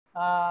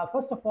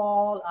First of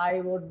all,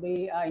 I would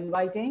be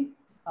inviting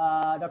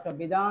Dr.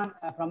 Bidan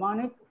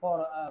Pramanik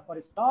for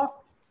his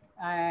talk.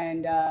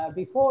 And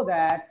before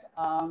that,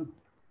 I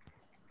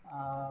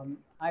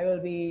will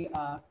be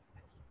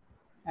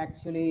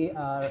actually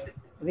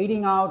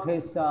reading out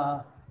his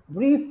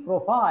brief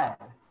profile.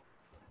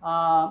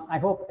 I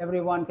hope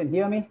everyone can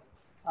hear me.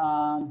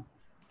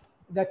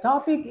 The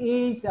topic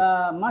is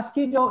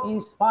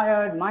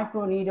mosquito-inspired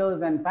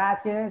microneedles and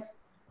patches.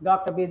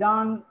 Dr.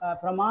 Bidan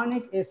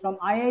Pramanik is from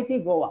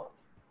IIT Goa.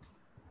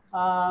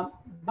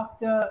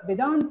 Dr.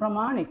 Bidan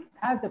Pramanik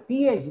has a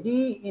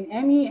PhD in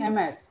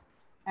MEMS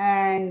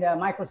and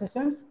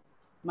microsystems,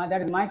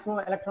 that is micro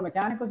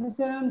electromechanical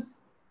systems,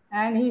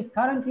 and he's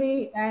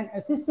currently an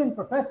assistant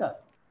professor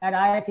at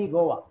IIT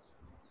Goa.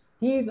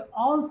 He was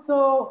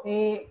also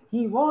a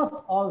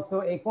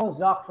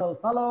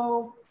postdoctoral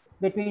fellow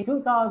between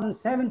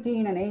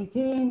 2017 and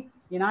 18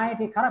 in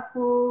IIT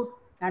Kharagpur,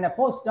 and a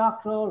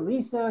postdoctoral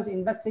research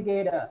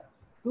investigator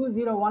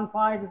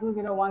 2015 to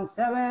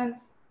 2017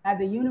 at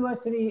the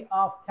University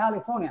of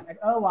California at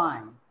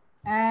Irvine,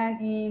 and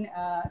in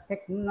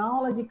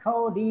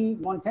Tecnológico de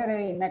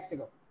Monterrey in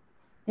Mexico.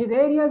 His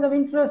areas of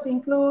interest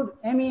include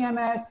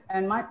MEMS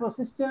and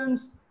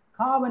microsystems,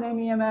 carbon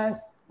MEMS,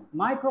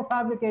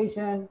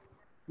 microfabrication,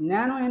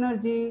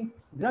 nanoenergy,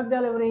 drug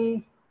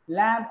delivery,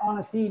 lab on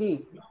a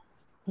CD.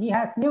 He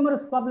has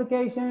numerous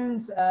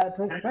publications to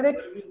his credit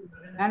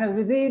and has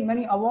received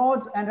many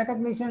awards and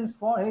recognitions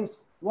for his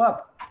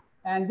work.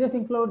 And this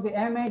includes the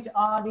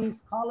MHRD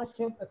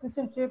Scholarship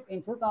Assistantship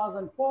in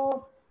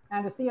 2004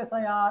 and the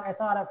CSIR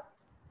SRF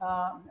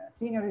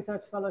Senior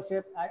Research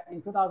Fellowship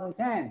in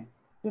 2010,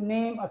 to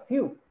name a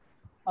few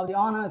of the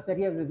honors that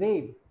he has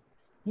received.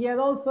 He has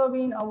also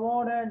been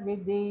awarded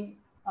with the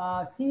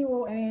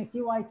CONA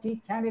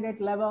CYT candidate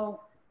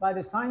level by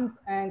the Science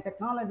and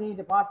Technology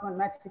Department,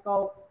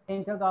 Mexico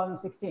in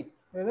 2016.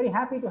 We're very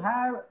happy to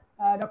have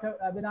Dr.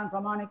 Bidan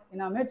Pramanik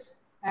in our midst,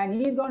 and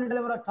he's going to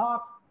deliver a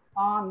talk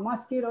on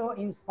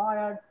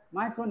mosquito-inspired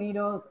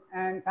microneedles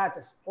and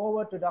patches.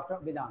 Over to Dr.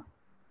 Bidan.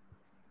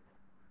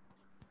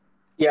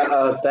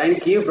 Yeah,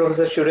 thank you,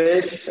 Professor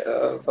Suresh,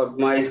 for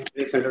my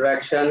brief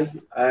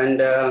introduction, and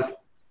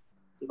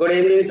good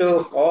evening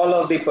to all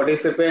of the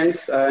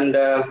participants, and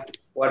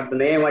what the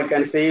name I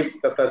can see,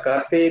 Dr.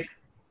 Karthik,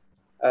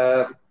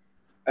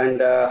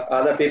 and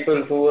other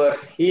people who are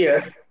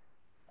here.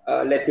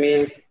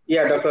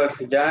 Dr.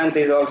 Jayant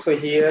is also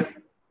here.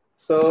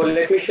 So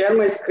let me share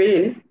my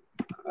screen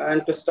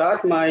and to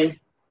start my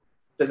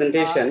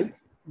presentation.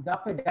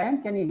 Dr.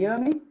 Jayant, can you hear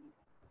me?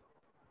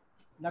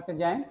 Dr.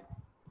 Jayant,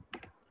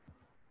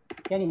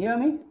 can you hear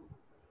me?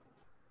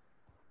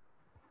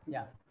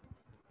 Yeah.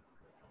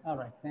 All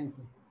right, thank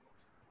you.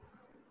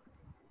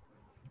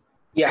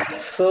 Yeah,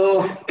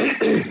 so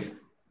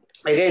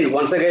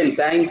once again,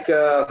 thank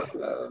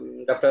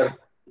Dr.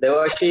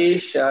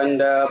 Devashish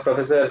and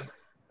Professor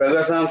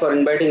Pragasam for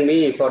inviting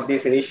me for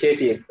this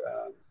initiative.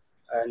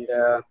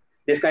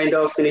 This kind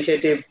of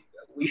initiative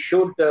we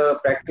should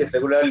practice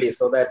regularly,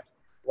 so that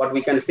what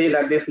we can see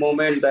at this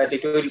moment, that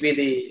it will be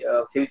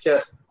the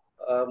future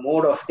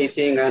mode of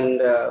teaching and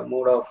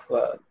mode of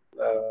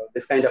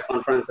this kind of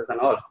conferences and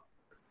all.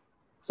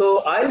 So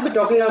I'll be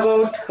talking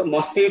about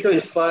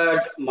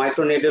mosquito-inspired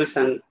microneedles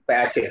and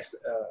patches.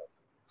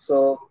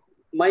 So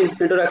my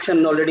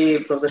introduction already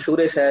Professor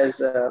Suresh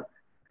has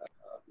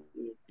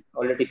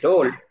already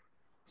told.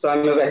 So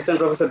I'm an assistant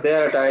professor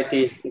there at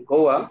IIT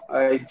Goa.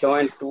 I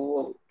joined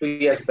two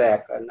years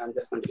back, and I'm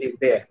just continuing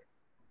there.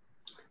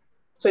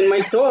 So in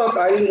my talk,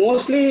 I will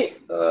mostly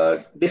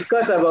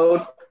discuss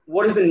about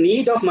what is the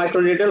need of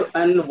microneedle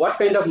and what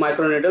kind of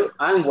microneedle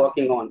I'm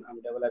working on,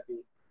 I'm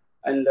developing,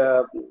 and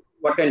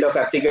what kind of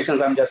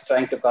applications I'm just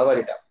trying to cover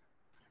it up.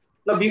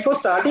 Now, before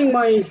starting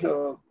my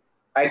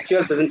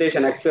actual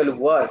presentation, actual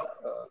work,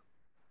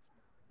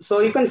 so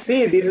you can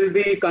see this is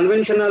the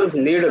conventional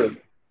needle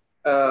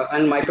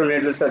and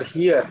microneedles are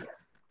here.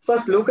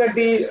 First, look at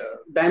the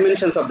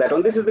dimensions of that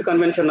one. This is the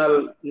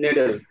conventional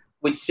needle,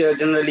 which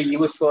generally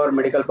used for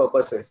medical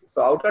purposes.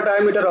 So outer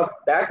diameter of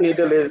that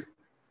needle is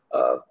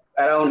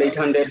around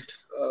 800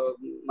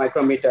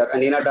 micrometer,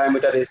 and inner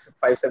diameter is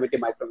 570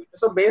 micrometer.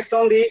 So based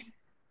on the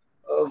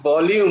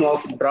volume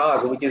of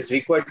drug which is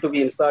required to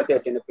be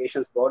inserted in a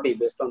patient's body,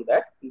 based on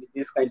that,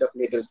 these kind of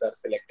needles are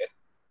selected.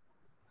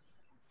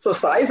 So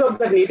size of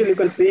the needle, you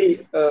can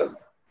see,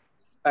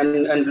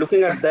 and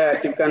looking at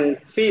that, you can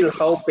feel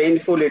how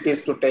painful it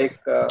is to take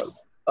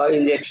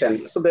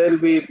injection. So there will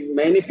be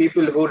many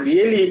people who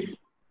really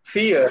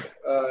fear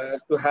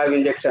to have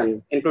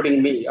injection,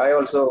 including me. I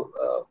also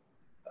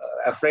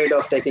afraid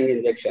of taking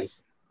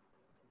injections.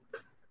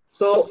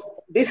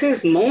 So this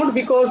is not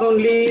because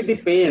only the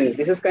pain.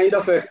 This is kind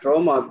of a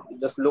trauma.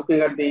 Just looking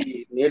at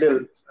the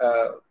needle,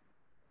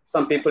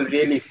 some people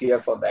really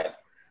fear for that.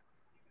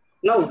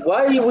 Now,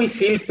 why we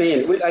feel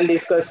pain, I'll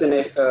discuss in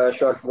a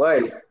short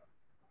while.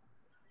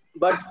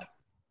 But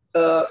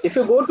if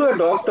you go to a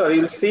doctor,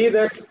 you'll see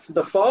that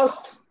the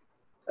first,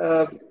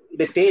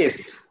 the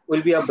test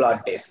will be a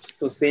blood test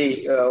to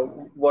see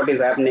what is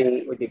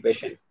happening with the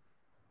patient.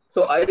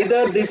 So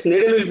either this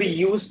needle will be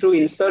used to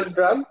insert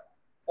drug,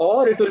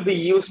 or it will be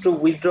used to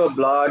withdraw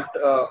blood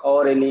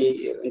or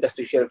any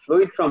interstitial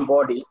fluid from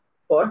body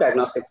for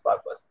diagnostics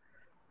purpose.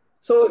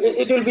 So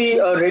it will be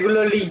a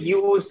regularly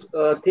used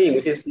thing.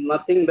 It is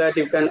nothing that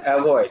you can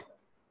avoid,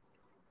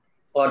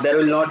 or there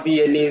will not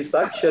be any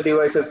such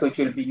devices which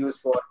will be used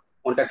for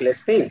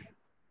contactless thing.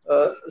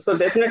 So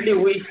definitely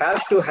we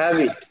have to have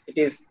it. It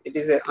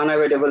is an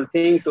unavoidable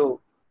thing to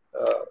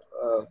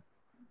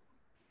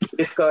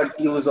discard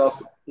use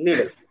of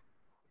needle.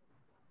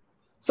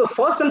 So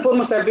first and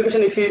foremost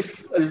application, if you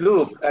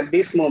look at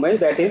this moment,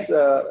 that is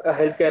a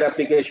healthcare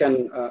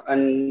application,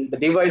 and the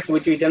device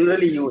which we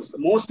generally use,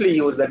 mostly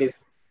use, that is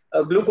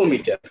a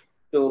glucometer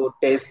to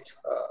test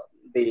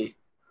the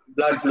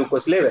blood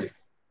glucose level.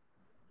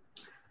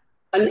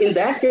 And in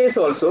that case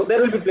also, there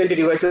will be plenty of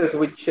devices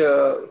which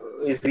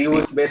is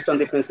used based on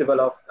the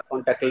principle of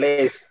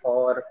contactless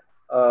or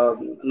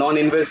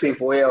non-invasive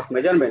way of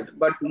measurement.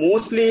 But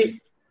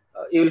mostly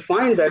you will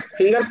find that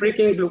finger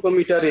pricking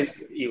glucometer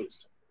is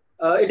used.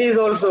 It is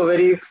also a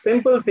very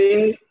simple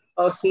thing.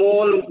 A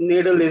small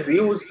needle is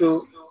used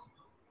to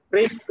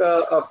prick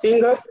a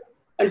finger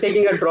and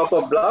taking a drop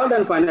of blood,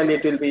 and finally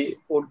it will be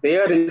put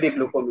there in the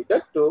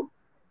glucometer to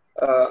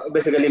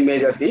basically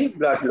measure the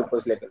blood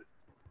glucose level.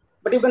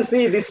 But you can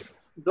see this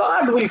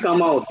blood will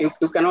come out.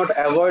 You cannot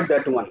avoid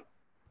that one.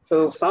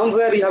 So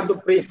somewhere you have to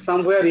prick,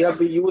 somewhere you have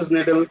to use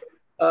needle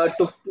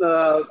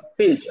to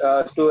pinch,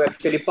 to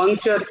actually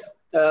puncture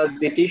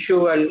the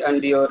tissue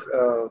and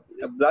your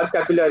blood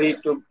capillary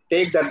to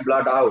take that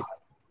blood out.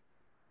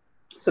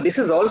 So this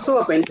is also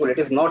a painful. It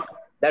is not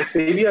that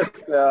severe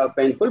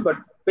painful, but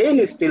pain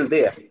is still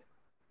there.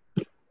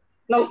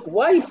 Now,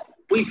 why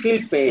we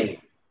feel pain?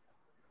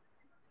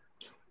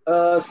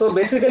 So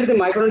basically the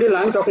microneedle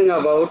I'm talking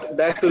about,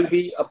 that will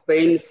be a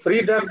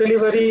pain-free drug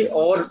delivery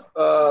or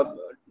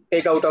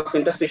take out of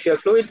interstitial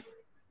fluid.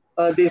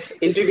 This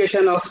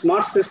integration of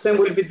smart system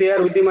will be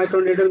there with the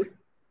microneedle.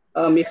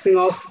 Mixing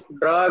of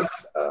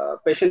drugs,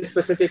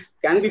 patient-specific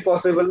can be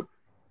possible.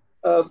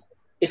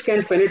 It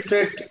can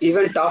penetrate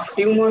even tough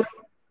tumor.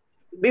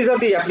 These are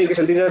the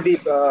applications. These are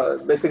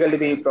the basically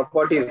the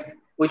properties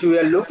which we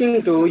are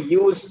looking to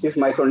use this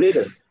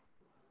microneedle.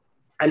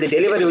 And the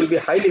delivery will be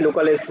highly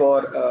localized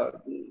for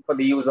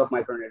the use of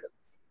microneedle.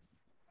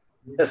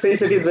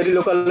 Since it is very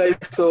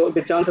localized, so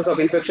the chances of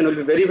infection will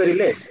be very, very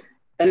less.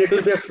 And it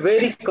will be a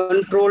very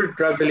controlled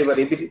drug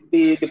delivery.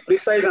 The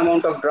precise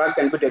amount of drug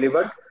can be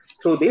delivered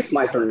through this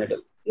microneedle.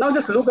 Now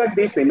just look at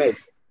this image.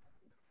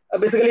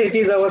 Basically, it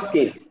is our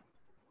skin.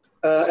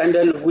 And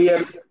then we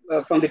are,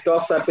 from the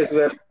top surface,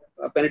 we are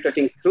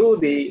penetrating through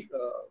the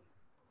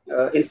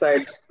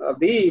inside of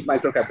the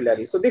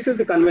microcapillary. So this is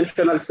the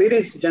conventional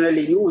syringe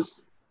generally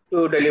used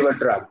to deliver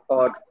drug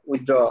or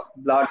withdraw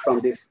blood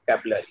from this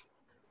capillary.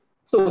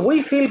 So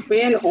we feel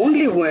pain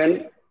only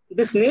when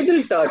this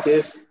needle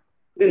touches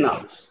the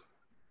nerves.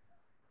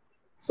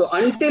 So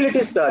until it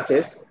is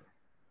touches,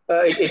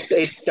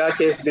 it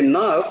touches the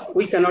nerve,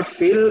 we cannot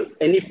feel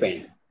any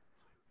pain.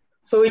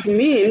 So it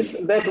means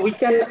that we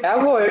can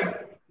avoid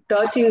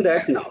touching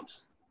that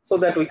nerves so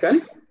that we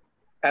can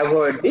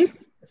avoid the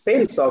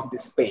sense of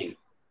this pain.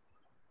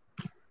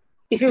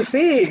 If you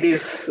see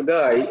this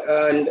guy,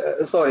 and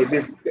sorry,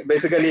 this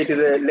basically it is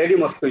a lady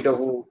mosquito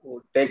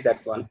who take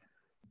that one.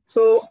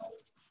 So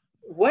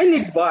when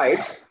it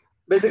bites,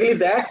 basically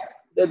that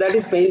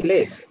is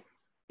painless.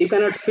 You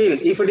cannot feel.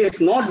 If it is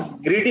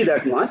not greedy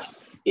that much,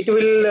 it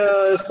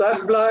will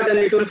suck blood and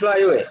it will fly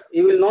away.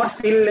 You will not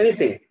feel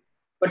anything.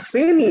 But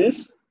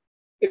since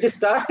it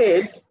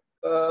started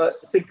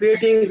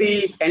secreting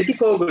the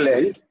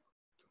anticoagulant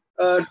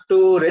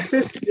to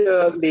resist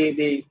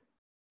the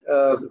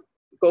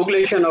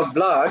coagulation of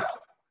blood,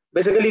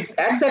 basically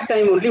at that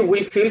time only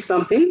we feel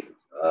something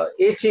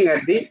itching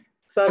at the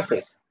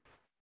surface.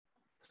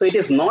 So it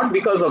is not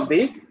because of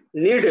the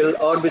needle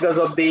or because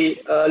of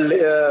the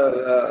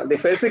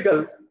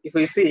fascicle. If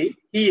we see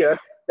here,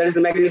 that is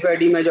the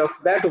magnified image of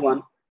that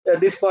one.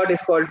 This part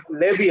is called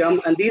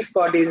labium and this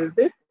part is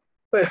the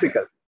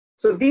fascicle.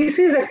 So this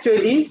is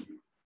actually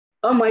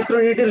a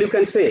microneedle, you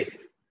can say.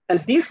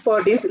 And this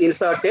part is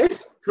inserted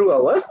through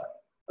our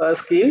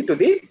skin to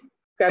the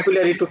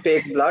capillary to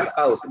take blood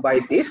out by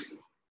this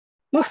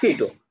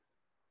mosquito.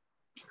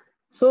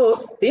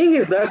 So thing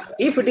is that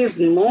if it is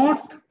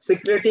not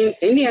secreting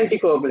any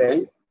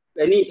anticoagulant,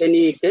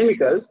 any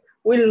chemicals,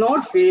 we will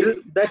not feel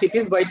that it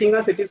is biting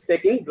us, it is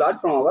taking blood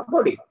from our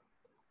body.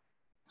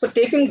 So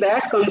taking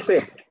that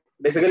concept,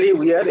 basically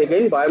we are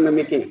again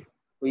biomimicking.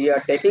 We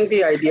are taking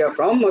the idea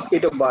from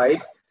mosquito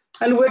bite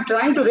and we're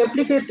trying to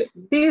replicate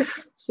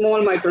this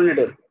small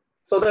microneedle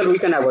so that we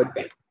can avoid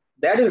pain.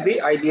 That is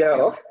the idea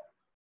of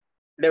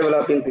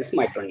developing this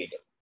microneedle.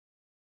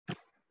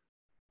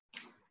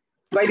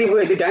 By the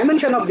way, the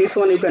dimension of this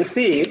one, you can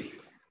see,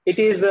 it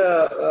is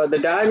the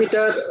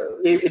diameter,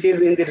 it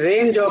is in the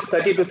range of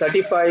 30 to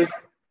 35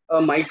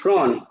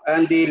 micron,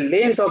 and the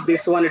length of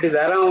this one, it is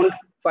around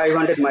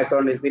 500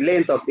 micron is the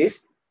length of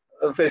this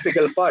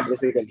physical part,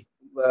 basically,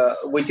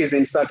 which is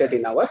inserted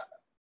in our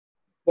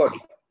body.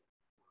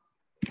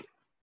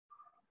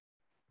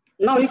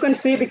 Now you can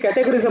see the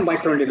categories of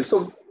microneedle.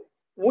 So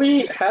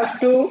we have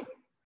to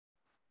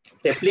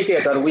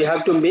replicate, or we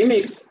have to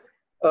mimic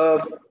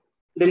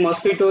the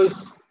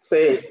mosquitoes,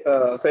 say,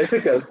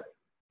 vesicle,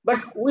 but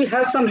we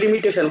have some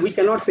limitation. We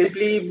cannot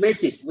simply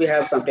make it. We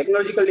have some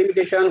technological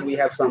limitation, we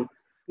have some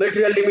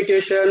material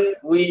limitation,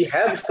 we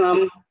have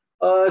some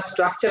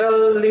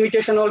structural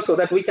limitation also,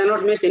 that we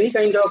cannot make any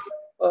kind of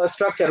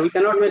structure, we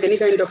cannot make any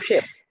kind of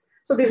shape.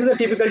 So this is a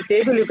typical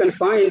table you can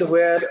find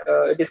where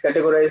it is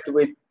categorized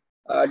with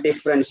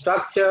different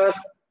structure,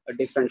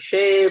 different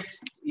shapes,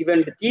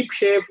 even the tip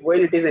shape,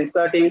 when it is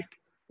inserting,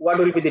 what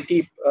will be the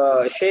tip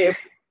shape,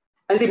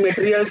 and the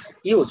materials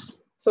used.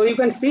 So you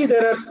can see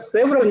there are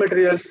several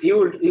materials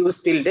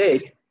used till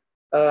date,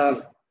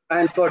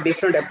 and for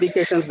different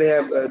applications they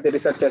have, the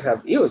researchers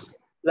have used,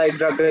 like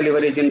drug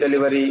delivery, gene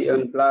delivery,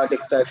 and blood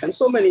extraction.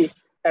 So many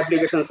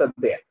applications are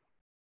there.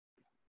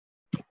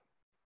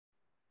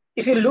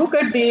 If you look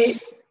at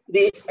the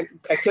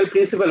actual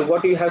principle,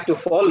 what you have to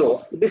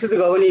follow, this is the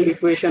governing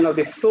equation of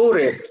the flow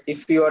rate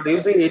if you are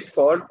using it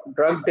for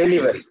drug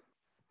delivery.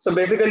 So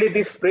basically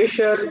this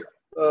pressure,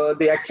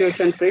 the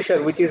actuation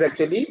pressure, which is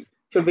actually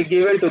should be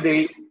given to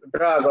the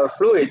drug or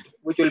fluid,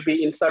 which will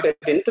be inserted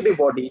into the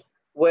body,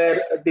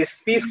 where this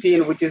P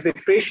skin, which is the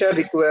pressure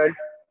required,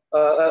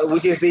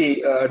 which is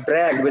the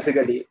drag,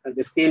 basically,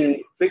 the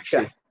skin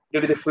friction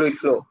due to the fluid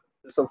flow.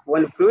 So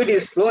when fluid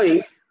is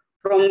flowing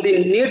from the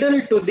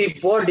needle to the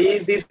body,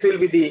 this will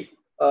be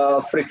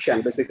the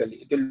friction,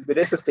 basically. It will be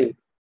resisting.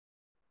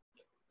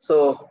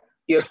 So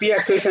your P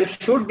actuation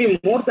should be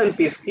more than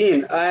P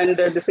skin, and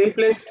the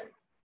simplest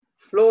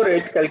flow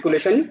rate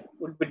calculation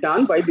would be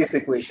done by this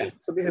equation.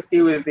 So this is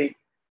Q is the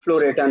flow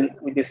rate, and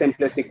with the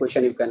simplest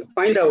equation you can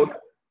find out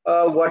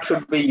what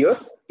should be your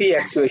P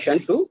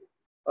actuation to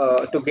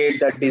get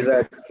that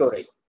desired flow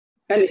rate.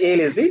 And L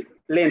is the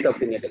length of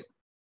the needle.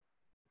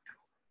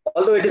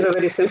 Although it is a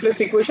very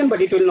simplest equation,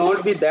 but it will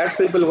not be that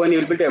simple when you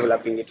will be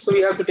developing it. So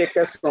you have to take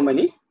care of so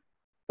many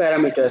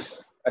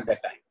parameters at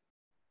that time.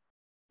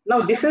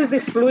 Now this is the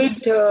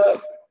fluid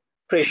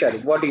pressure,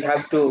 what you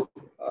have to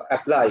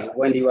apply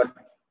when you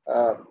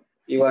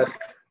are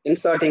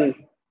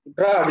inserting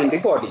drug in the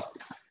body.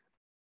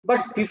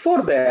 But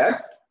before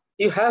that,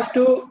 you have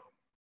to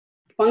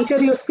puncture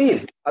your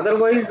skin.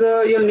 Otherwise,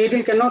 your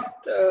needle cannot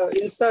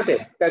be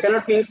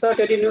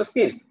inserted in your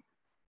skin.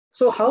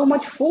 So how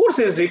much force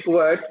is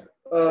required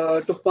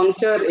to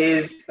puncture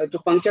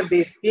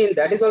the skin?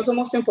 That is also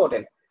most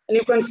important. And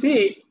you can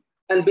see,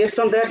 and based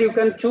on that, you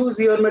can choose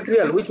your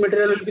material, which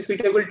material will be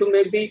suitable to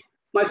make the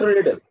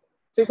microneedle.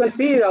 So you can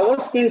see our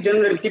skin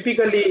generally,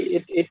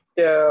 typically it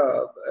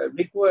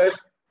requires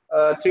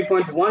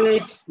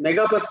 3.18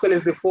 megapascal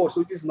is the force,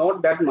 which is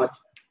not that much.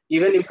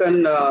 Even you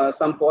can,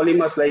 some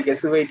polymers like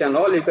SBE-VIT and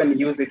all, you can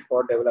use it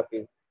for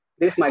developing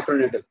this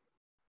microneedle.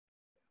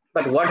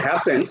 But what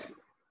happens,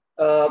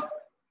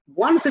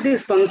 once it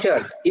is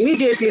punctured,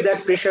 immediately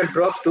that pressure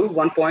drops to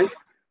 1.6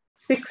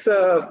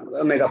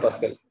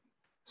 megapascal.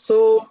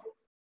 So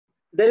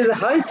there is a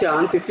high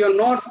chance, if you're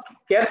not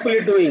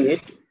carefully doing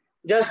it,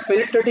 just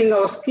penetrating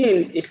our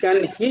skin, it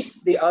can hit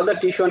the other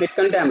tissue and it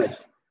can damage.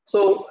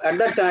 So at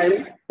that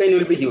time, pain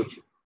will be huge.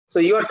 So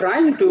you are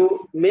trying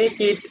to make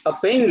it a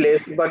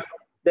painless, but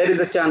there is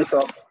a chance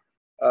of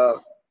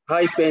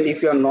high pain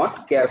if you are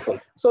not careful.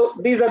 So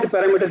these are the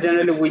parameters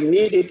generally we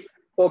need it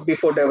for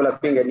before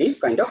developing any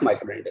kind of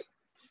microneedle.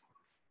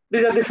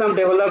 These are some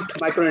developed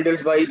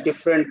microneedles by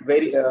different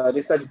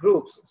research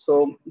groups.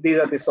 So these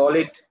are the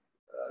solid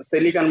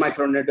silicon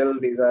microneedle.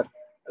 These are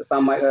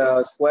some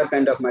square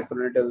kind of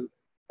microneedle.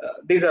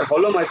 These are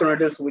hollow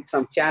microneedles with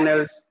some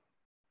channels.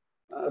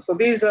 So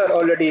these are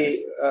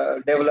already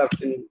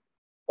developed in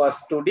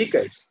past 2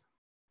 decades.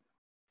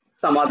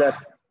 Some other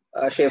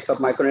shapes of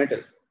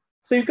microneedle.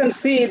 So you can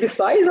see the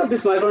size of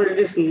this microneedle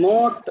is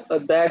not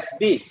that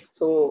big.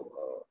 So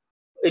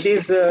it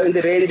is in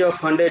the range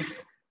of 100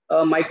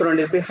 micron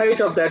is the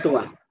height of that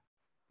one.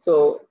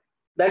 So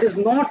that is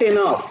not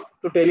enough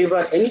to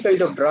deliver any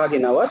kind of drug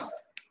in our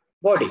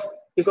body,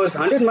 because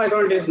 100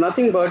 micron is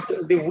nothing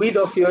but the width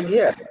of your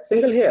hair,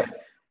 single hair.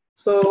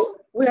 So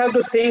we have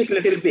to think a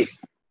little bit.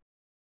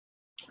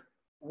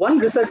 One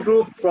research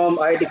group from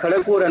IIT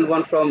Kharagpur and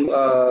one from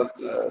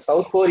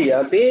South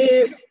Korea,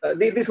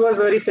 this was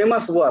a very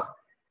famous work.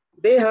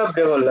 They have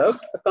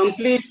developed a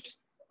complete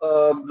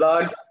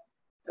blood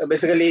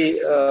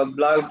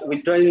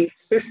withdrawing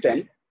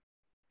system,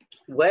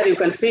 where you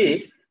can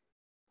see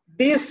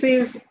this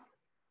is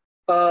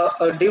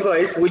a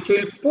device which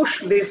will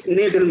push this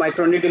needle,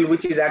 microneedle,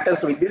 which is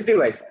attached with this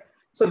device.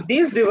 So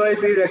this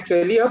device is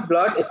actually a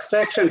blood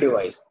extraction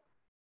device,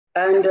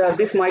 and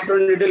this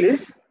microneedle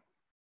is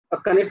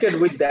connected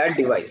with that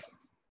device.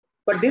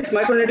 But this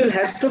microneedle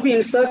has to be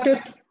inserted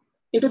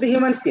into the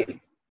human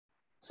skin.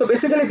 So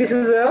basically this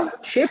is a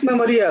shape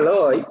memory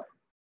alloy.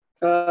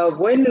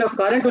 When a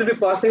current will be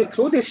passing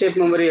through this shape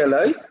memory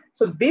alloy,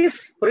 so this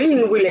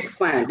spring will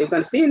expand. You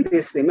can see in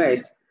this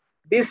image,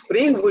 this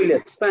spring will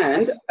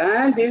expand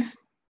and this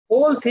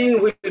whole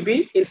thing will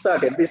be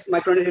inserted. This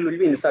microneedle will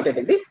be inserted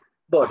in the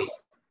body.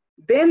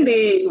 then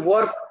the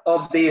work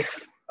of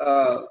this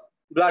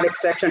blood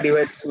extraction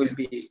device will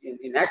be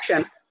in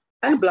action,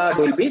 and blood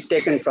will be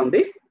taken from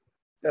the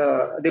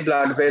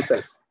blood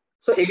vessel.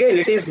 So again,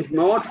 it is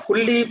not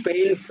fully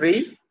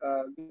pain-free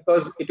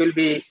because it will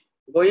be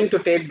going to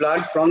take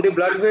blood from the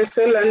blood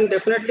vessel, and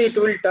definitely it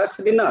will touch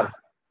the nerve.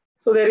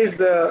 So there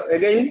is,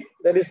 again,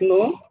 there is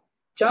no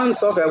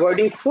chance of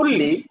avoiding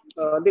fully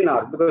the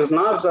nerve, because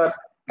nerves are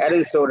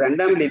arranged so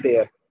randomly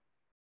there.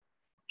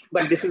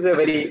 But this is a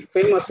very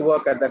famous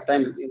work at that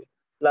time,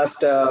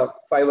 last 5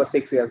 or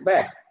 6 years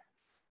back.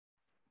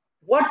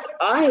 What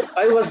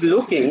I was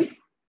looking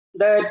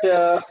that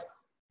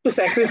to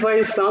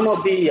sacrifice some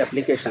of the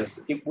applications,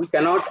 if we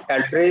cannot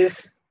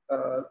address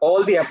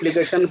all the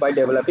application by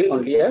developing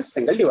only a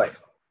single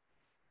device.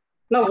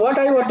 Now, what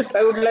I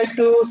would like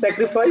to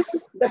sacrifice,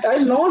 that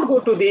I'll not go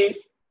to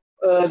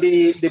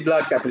the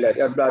blood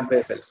capillary or blood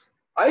vessels.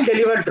 I'll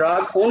deliver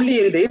drug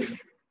only in this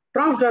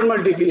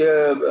transdermal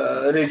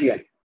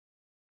region.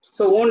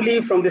 So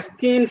only from the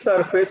skin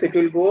surface, it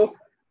will go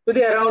to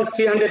the around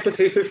 300 to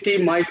 350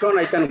 micron.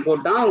 I can go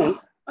down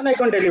and I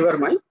can deliver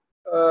my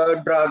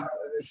drug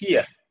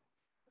here.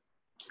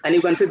 And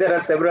you can see there are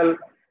several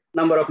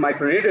number of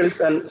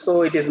microneedles, and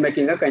so it is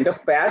making a kind of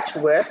patch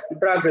where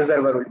drug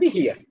reservoir will be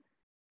here.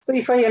 So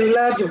if I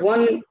enlarge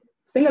one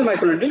single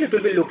microneedle, it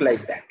will be look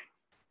like that.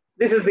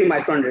 This is the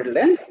microneedle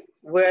length,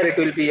 where it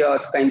will be a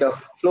kind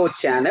of flow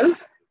channel,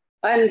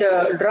 and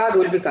drug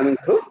will be coming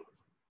through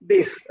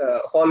this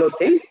hollow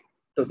thing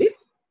to the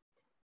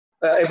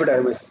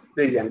epidermis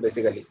region,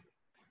 basically.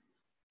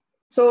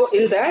 So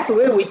in that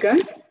way, we can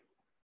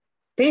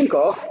think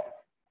of,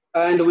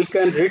 and we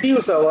can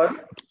reduce our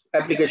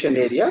application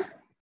area,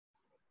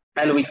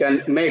 and we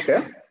can make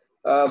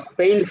a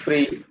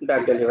pain-free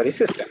drug delivery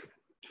system.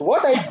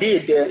 What I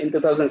did in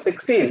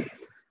 2016,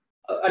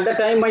 at the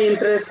time my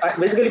interest,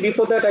 basically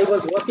before that I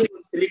was working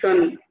on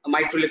silicon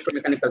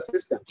microelectromechanical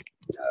system,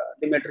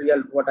 the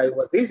material what I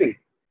was using.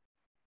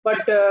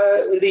 But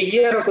in the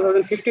year of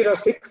 2015 or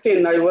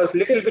 16, I was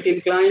little bit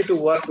inclined to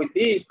work with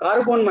the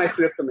carbon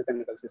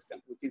microelectromechanical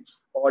system, which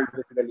is called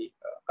basically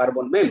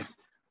carbon MEMS.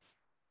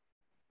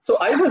 So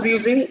I was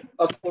using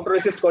a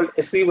photoresist called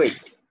SBE-VIT,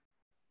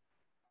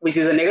 which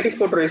is a negative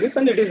photoresist,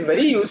 and it is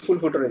very useful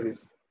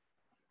photoresist.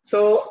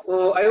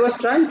 So I was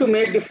trying to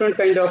make different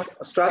kind of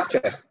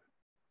structure,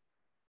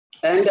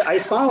 and I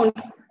found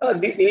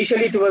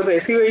initially it was a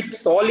SBE-VIT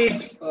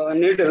solid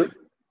needle.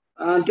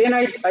 Then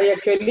I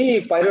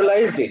actually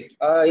pyrolyzed it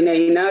in an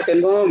inert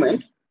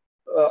environment.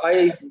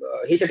 I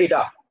heated it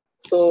up.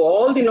 So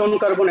all the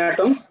non-carbon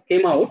atoms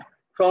came out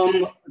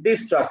from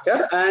this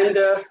structure, and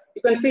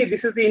you can see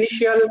this is the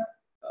initial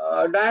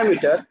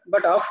diameter,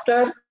 but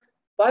after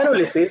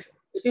pyrolysis,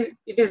 it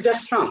is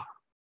just shrunk.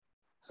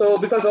 So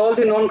because all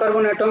the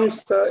non-carbon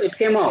atoms, it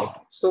came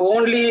out. So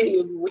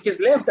only which is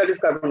left, that is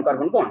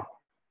carbon-carbon bond.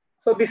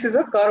 So this is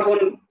a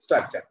carbon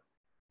structure.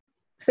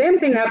 Same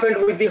thing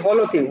happened with the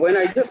hollow thing. When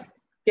I just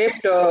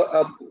kept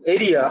a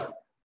area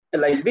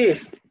like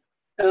this,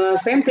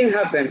 same thing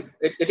happened.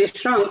 It is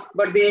shrunk,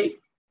 but the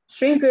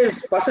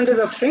shrinkage, percentage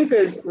of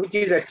shrinkage, which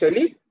is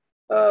actually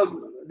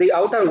the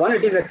outer one,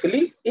 it is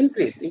actually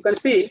increased. You can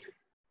see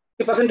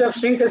the percent of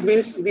shrinkage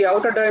means the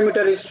outer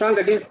diameter is shrunk,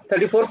 it is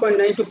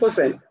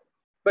 34.92%,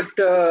 but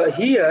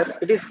here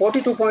it is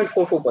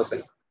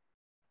 42.44%.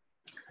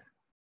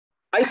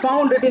 I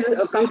found it is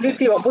a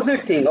completely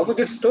opposite thing,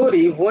 opposite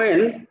story,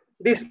 when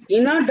this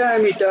inner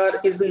diameter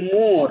is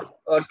more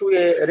to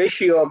a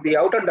ratio of the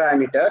outer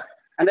diameter,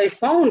 and I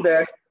found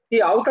that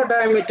the outer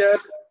diameter,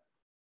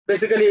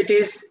 basically it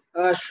is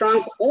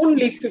shrunk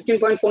only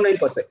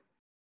 15.49%.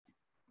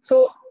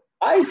 So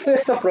I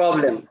faced a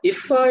problem.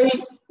 If I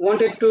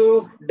wanted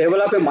to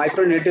develop a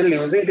microneedle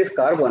using this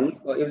carbon,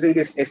 using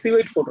this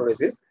SBE-VIT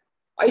photoresist,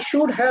 I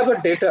should have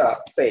a data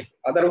set.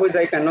 Otherwise,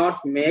 I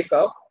cannot make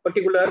a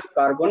particular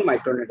carbon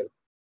microneedle.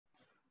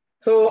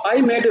 So I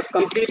made a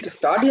complete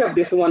study of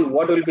this one.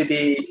 What will be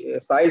the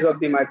size of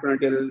the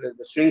microneedle,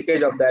 the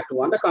shrinkage of that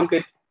one, the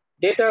complete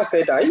data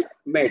set I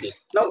made it.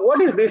 Now, what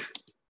is this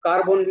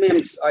carbon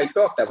MEMS I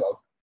talked about?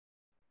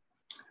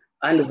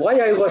 And why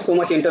I was so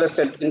much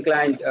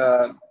inclined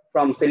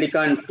from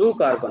silicon to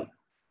carbon.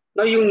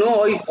 Now, you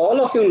know,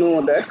 all of you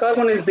know that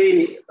carbon is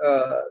the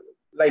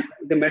like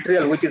the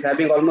material which is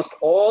having almost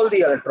all the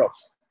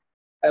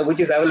allotropes,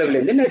 which is available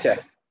in the nature.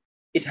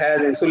 It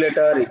has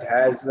insulator, it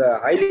has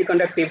highly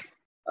conductive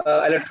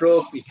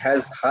allotrope, it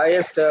has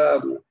highest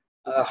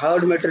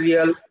hard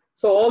material.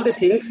 So all the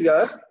things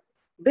are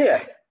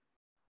there.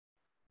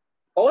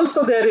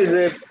 Also, there is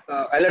a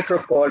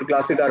allotrope called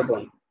glassy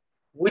carbon,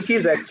 which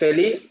is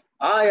actually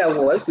I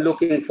was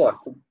looking for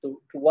to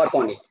work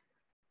on it.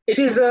 It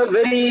is a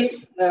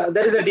very,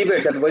 there is a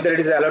debate that whether it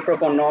is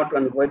allotrope or not,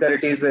 and whether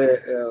it is a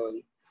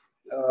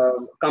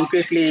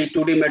completely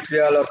 2D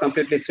material or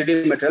completely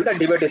 3D material. That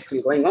debate is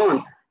still going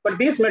on. But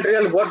this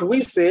material, what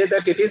we say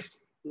that it is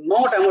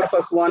not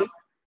amorphous one,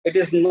 it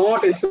is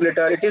not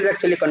insulator, it is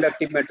actually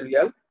conductive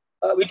material.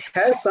 It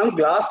has some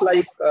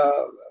glass-like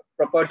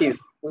properties,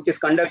 which is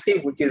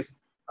conductive, which is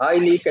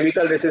highly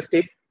chemical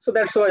resistive. So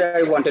that's why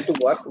I wanted to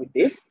work with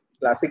this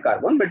glassy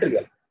carbon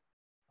material.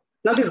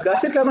 Now this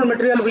glassy carbon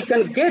material, we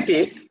can get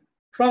it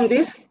from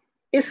this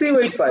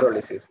SU8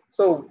 pyrolysis.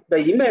 So the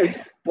image,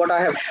 what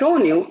I have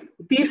shown you,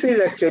 this is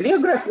actually a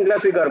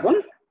glassy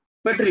carbon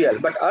material,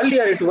 but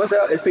earlier it was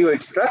a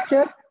SU8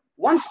 structure.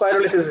 Once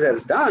pyrolysis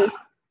is done,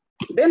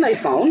 then I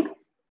found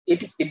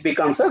it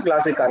becomes a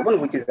glassy carbon,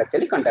 which is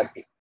actually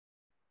conductive.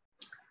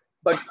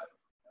 But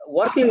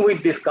working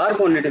with this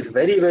carbon, it is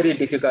very, very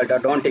difficult, a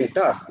daunting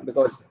task,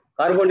 because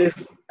carbon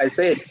is, I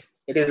said,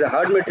 it is a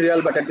hard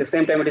material, but at the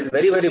same time, it is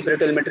very, very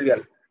brittle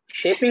material.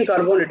 Shaping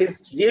carbon, it is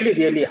really,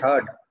 really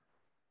hard.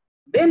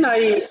 Then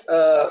I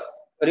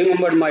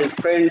remembered my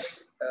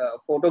friend's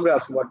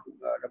photographs, what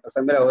Dr.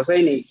 Samira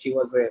Hosseini, she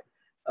was a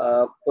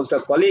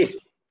postdoc colleague.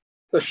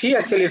 So she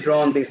actually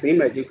drawn this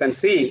image. You can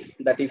see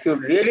that if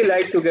you'd really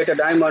like to get a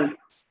diamond,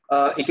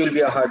 it will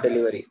be a hard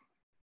delivery.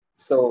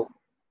 So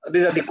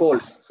these are the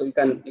codes. So you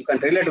can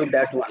relate with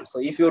that one. So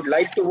if you'd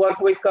like to work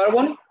with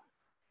carbon,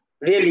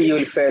 really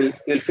you'll feel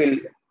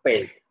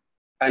pain.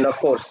 And of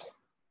course,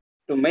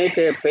 to make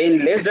a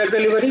painless drug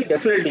delivery,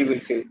 definitely you will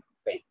feel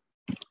pain.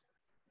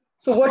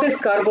 So what is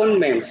carbon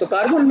MEMS? So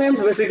carbon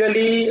MEMS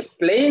basically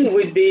playing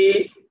with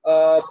the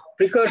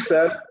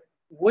precursor,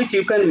 which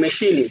you can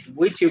machine it,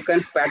 which you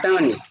can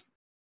pattern it.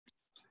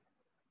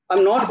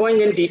 I'm not going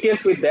in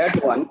details with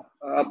that one,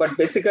 but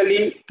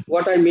basically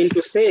what I mean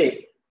to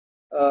say,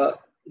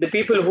 the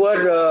people who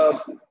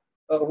are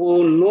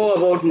who know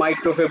about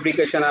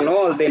microfabrication and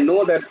all, they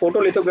know that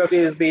photolithography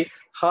is the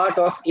heart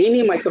of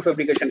any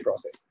microfabrication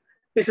process.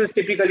 This is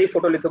typically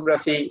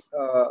photolithography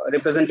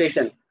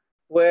representation,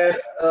 where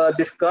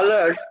this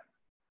color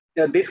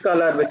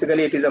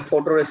basically it is a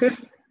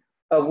photoresist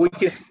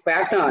which is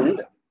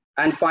patterned,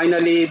 and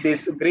finally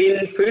this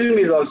green film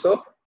is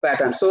also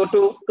patterned. So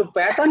to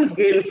pattern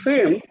green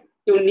film,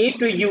 you need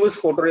to use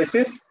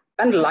photoresist,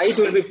 and light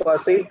will be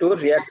passing to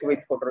react with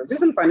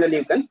photoresist, and finally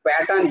you can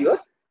pattern your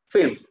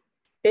film.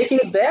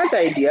 Taking that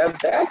idea,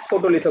 that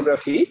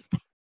photolithography,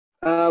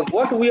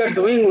 what we are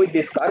doing with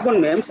this carbon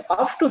MEMS,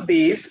 after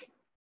this,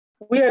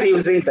 we are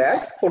using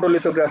that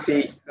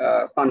photolithography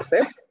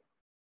concept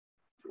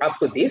up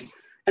to this.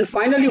 And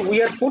finally,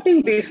 we are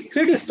putting these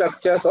 3D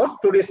structures or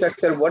 2D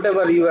structure,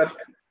 whatever you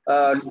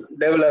are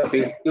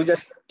developing, you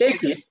just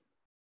take it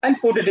and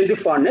put it in the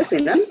furnace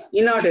in an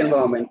inert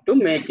environment to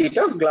make it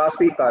a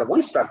glassy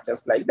carbon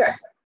structures like that.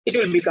 It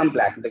will become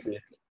black,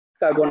 definitely.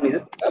 Carbon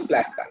is a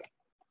black color.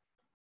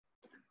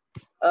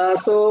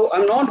 So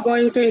I'm not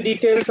going to in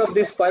details of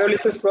this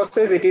pyrolysis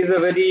process. It is a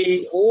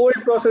very old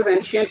process,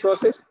 ancient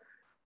process.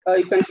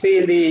 You can see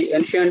in the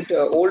ancient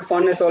old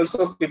furnace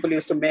also, people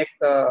used to make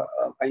a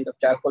kind of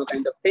charcoal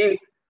kind of thing.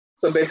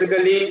 So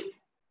basically,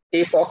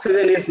 if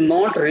oxygen is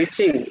not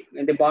reaching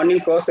in the burning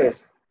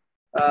process,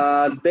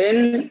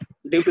 then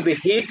due to the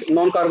heat,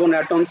 non-carbon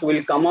atoms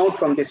will come out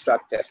from the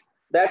structure.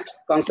 That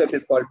concept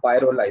is called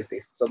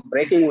pyrolysis. So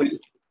breaking will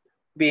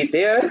be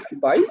there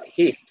by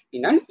heat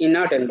in an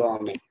inert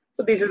environment.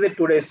 So this is the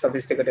today's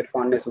sophisticated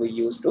furnace we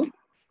use to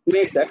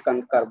make that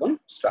carbon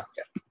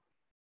structure.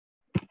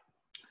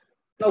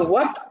 Now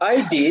what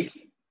I did,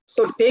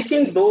 so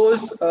taking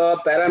those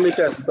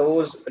parameters,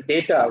 those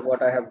data,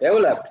 what I have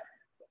developed,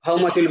 how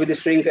much will be the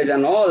shrinkage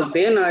and all,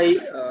 then I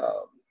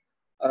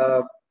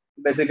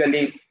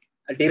basically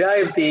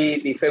derive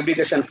the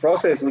fabrication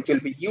process which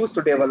will be used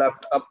to develop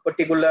a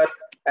particular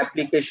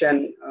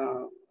application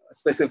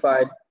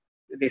specified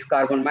this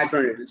carbon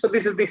microneedle. So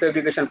this is the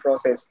fabrication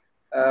process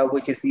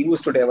which is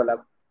used to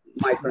develop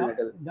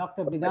microneedle.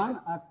 Dr. Bidan,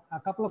 a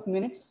couple of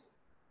minutes.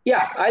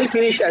 Yeah, I'll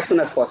finish as soon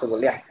as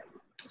possible. Yeah.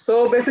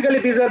 So basically,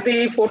 these are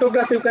the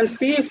photographs you can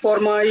see for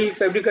my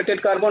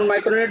fabricated carbon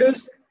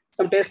microneedles.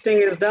 Some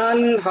testing is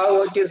done,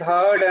 how it is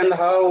hard and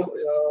how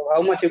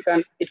much it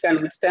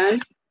can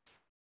withstand.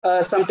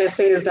 Some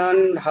testing is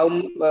done, how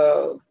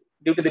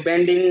due to the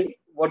bending,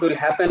 what will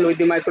happen with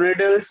the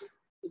microneedles.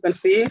 You can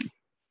see,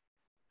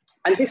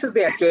 and this is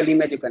the actual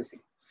image you can see.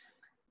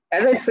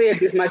 As I said,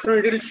 this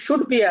microneedle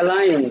should be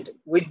aligned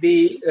with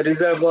the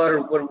reservoir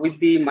or with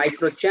the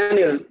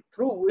microchannel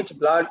through which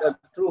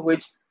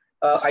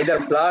either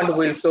blood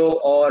will flow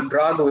or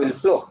drug will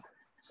flow.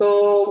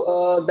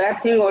 So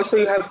that thing also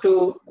you have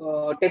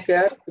to take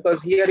care,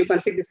 because here you can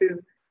see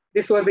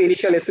this was the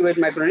initial SU8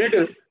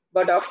 microneedle,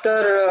 but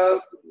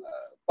after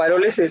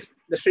pyrolysis,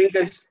 the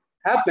shrinkage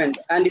happened,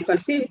 and you can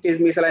see it is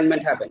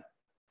misalignment happened.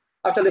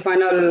 After the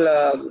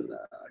final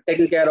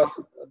taking care of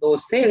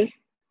those things,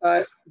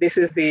 this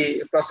is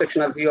the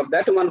cross-sectional view of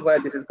that one,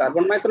 where this is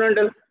carbon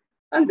microneedle,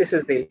 and this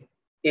is the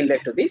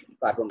inlet to the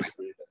carbon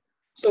microneedle.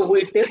 So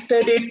we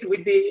tested it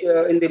with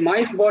the in the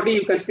mice body,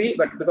 you can see,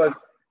 but because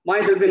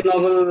mice is the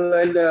novel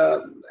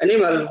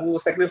animal who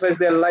sacrifice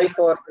their life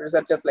for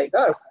researchers like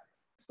us,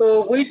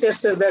 so we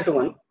tested that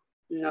one,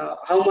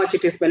 how much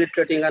it is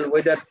penetrating and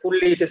whether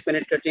fully it is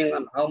penetrating,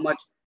 and how much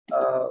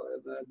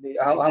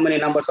how many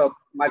numbers of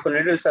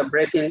microneedles are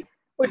breaking.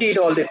 We did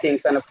all the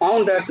things and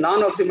found that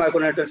none of the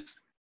microneedles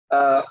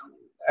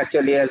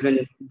actually has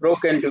been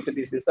broken due to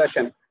this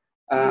insertion.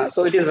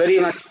 So it is very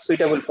much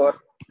suitable for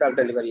drug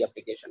delivery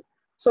application.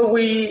 So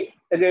we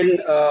again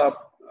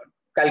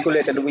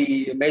calculated,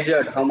 we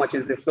measured how much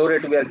is the flow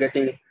rate we are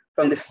getting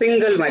from the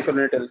single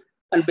microneedle,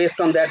 and based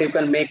on that you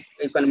can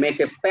make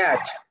a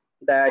patch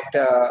that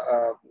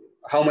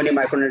how many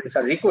microneedles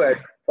are required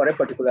for a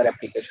particular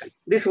application.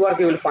 This work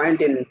you will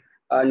find in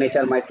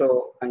Nature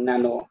Micro and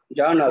Nano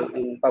journal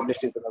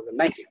published in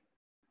 2019.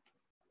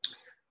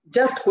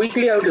 Just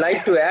quickly, I would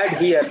like to add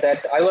here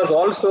that I was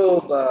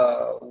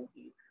also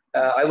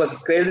I was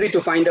crazy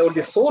to find out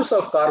the source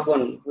of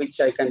carbon, which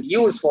I can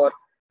use for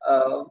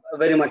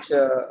very much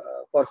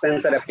for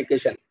sensor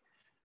application.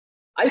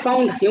 I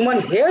found human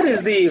hair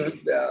is the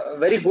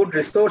very good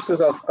resources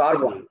of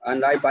carbon,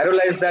 and I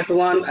pyrolyzed that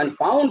one and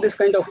found this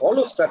kind of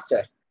hollow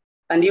structure.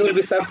 And you will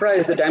be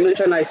surprised the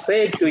dimension I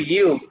said to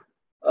you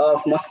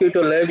of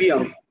mosquito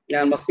labium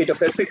and mosquito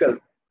vesicle.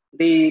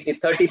 The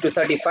 30 to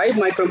 35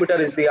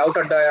 micrometer is the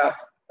outer dia,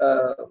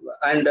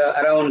 and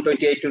around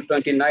 28 to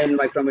 29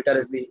 micrometer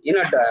is the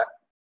inner dia.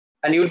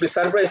 And you will be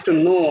surprised to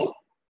know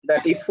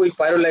that if we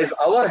pyrolyze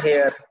our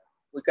hair,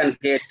 we can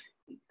get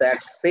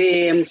that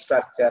same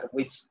structure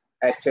which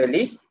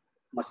actually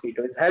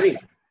mosquito is having.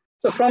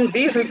 So from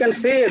this we can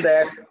say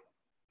that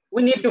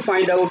we need to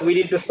find out, we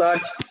need to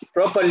search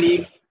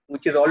properly,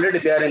 which is already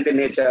there in the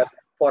nature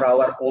for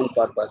our own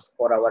purpose,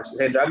 for our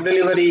say drug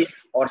delivery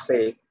or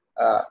say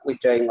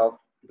withdrawing of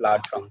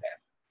blood from there.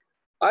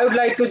 I would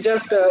like to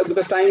just,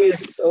 because time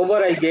is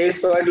over, I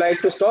guess, so I'd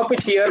like to stop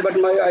it here, but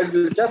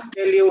I'd just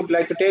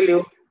like to tell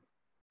you,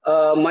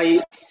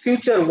 my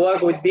future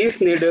work with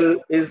this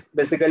needle is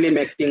basically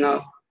making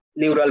a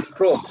neural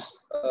probes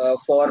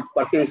for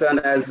Parkinson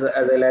as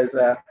well as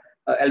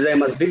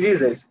Alzheimer's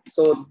diseases.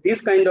 So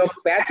these kind of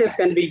patches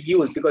can be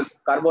used because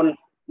carbon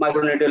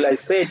microneedle, I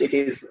said, it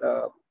is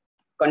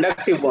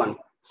conductive one.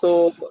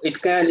 So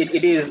it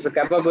is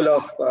capable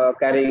of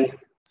carrying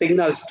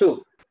signals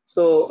too.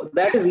 So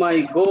that is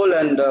my goal,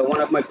 and one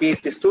of my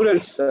PhD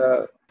students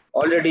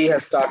already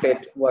has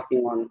started working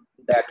on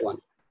that one.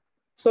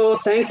 So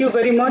thank you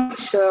very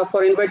much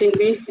for inviting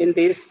me in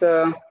this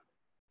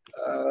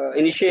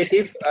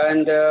initiative,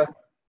 and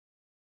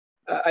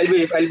I'll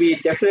be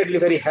definitely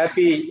very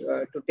happy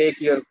to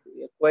take your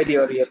query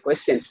or your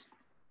questions,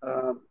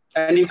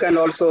 and you can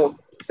also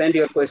send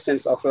your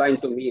questions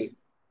offline to me.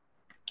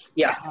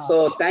 Yeah.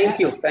 So thank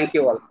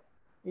you all.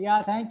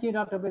 Yeah, thank you,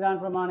 Dr. Bidan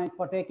Pramanik,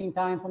 for taking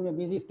time from your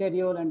busy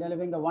schedule and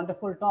delivering a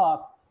wonderful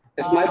talk.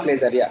 It's my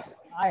pleasure, yeah.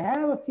 I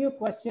have a few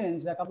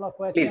questions, a couple of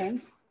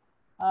questions. Please.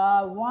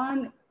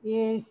 One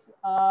is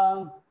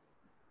the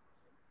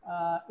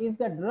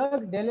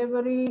drug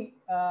delivery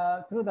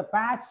through the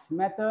patch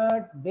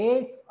method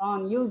based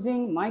on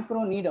using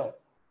microneedle?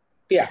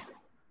 Yeah.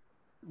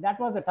 That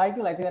was the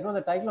title, I think that was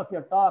the title of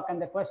your talk, and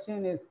the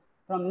question is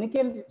from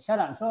Nikhil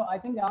Sharan. So I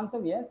think the answer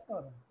is yes,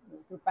 or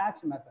through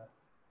patch method.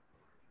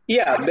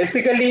 Yeah,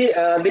 basically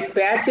the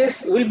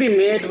patches will be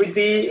made with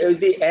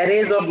the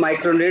arrays of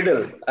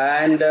microneedle,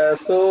 and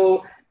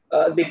so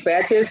the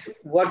patches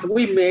what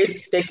we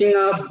made taking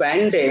a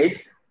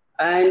band-aid,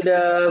 and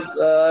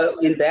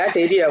in that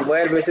area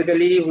where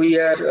basically we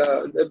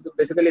are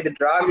basically the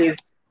drug is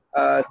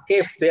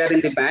kept there in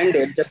the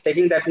band-aid, just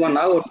taking that one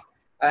out,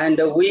 and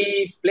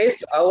we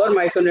placed our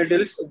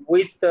microneedles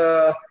with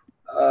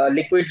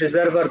liquid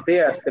reservoir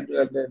there,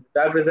 the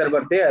drug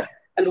reservoir there,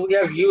 and we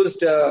have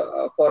used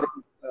for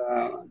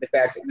the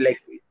patch, like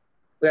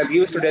we have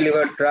used to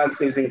deliver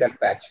drugs using that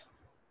patch.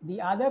 The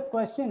other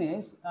question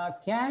is,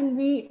 can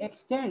we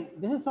extend,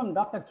 this is from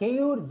Dr.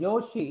 Keyur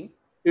Joshi,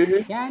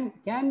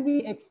 can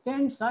we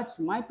extend such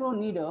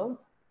microneedles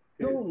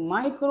to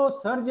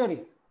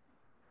microsurgery?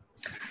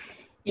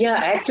 Yeah,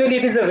 actually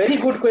it is a very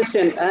good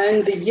question,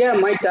 and yeah,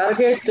 my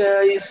target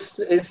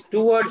is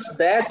towards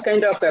that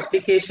kind of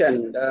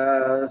application.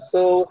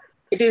 So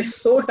it is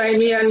so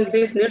tiny, and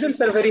these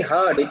needles are very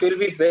hard. It will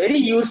be very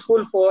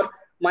useful for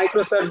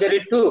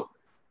microsurgery too,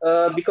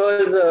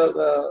 because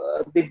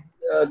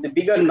the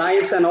bigger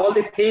knives and all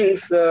the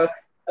things,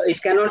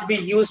 it cannot be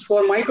used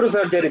for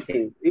microsurgery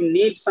thing. You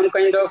need some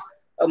kind of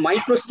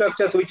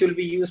microstructures which will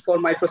be used for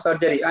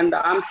microsurgery, and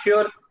I'm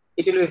sure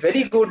it will be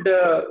very good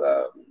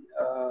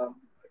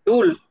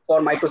tool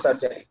for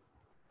microsurgery.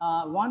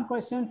 One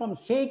question from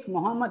Sheikh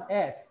Muhammad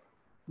S.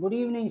 Good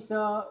evening,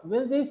 sir.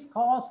 Will this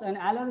cause an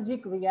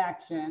allergic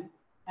reaction?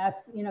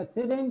 As in a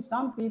syringe,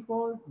 some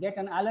people get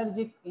an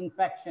allergic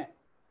infection.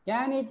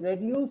 Can it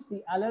reduce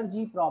the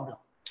allergy problem?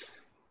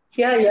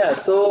 Yeah.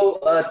 So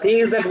thing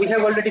is that we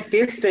have already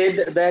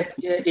tested that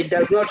it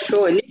does not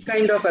show any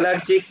kind of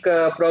allergic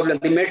problem.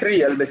 The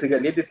material,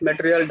 basically, this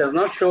material does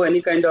not show any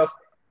kind of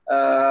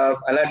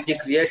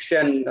allergic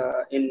reaction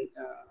in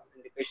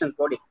the patient's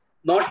body.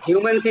 Not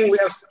human thing we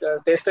have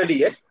tested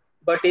yet,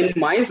 but in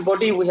mice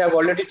body we have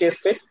already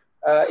tested.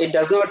 It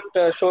does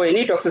not show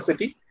any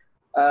toxicity.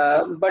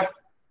 But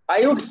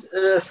I would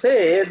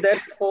say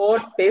that for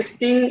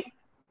testing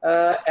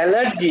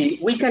allergy,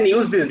 we can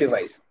use this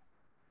device.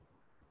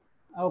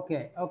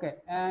 Okay.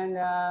 And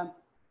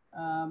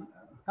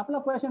couple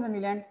of questions, and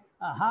we'll end.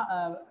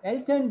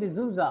 Elton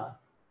D'Souza,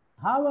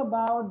 how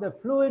about the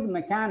fluid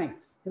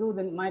mechanics through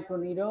the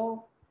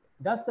microneedle?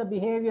 Does the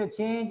behavior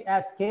change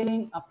as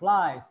scaling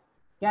applies?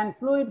 Can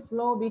fluid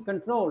flow be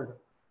controlled?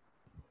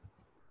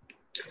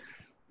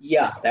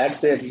 Yeah,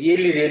 that's a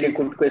really, really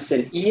good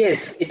question.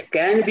 Yes, it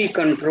can be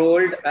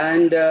controlled,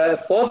 and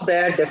for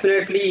that,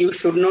 definitely you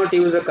should not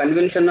use a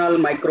conventional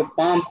micro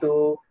pump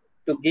to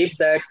give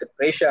that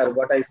pressure.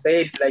 What I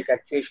said, like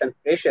actuation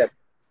pressure,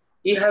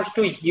 you have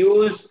to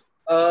use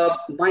a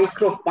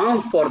micro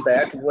pump for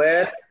that,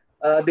 where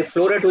the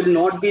flow rate will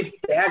not be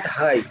that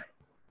high.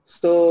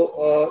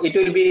 So it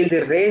will be in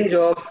the range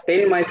of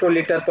 10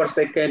 microliter per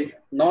second,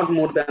 not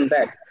more than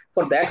that.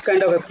 For that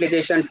kind of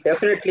application,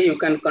 definitely you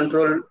can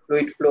control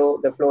fluid flow,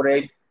 the flow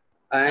rate,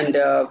 and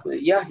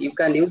yeah, you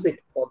can use it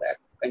for that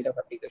kind of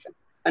application.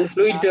 And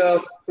fluid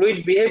flow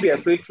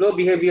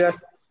behavior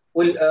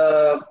will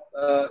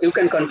you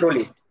can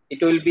control it.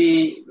 It will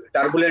be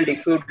turbulent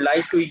if you'd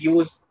like to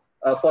use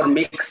for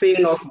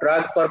mixing of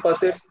drug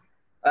purposes,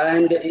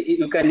 and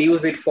you can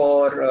use it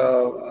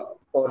for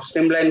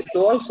streamline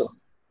flow also.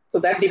 So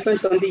that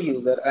depends on the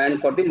user, and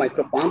for the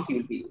micro pump you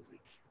will be using.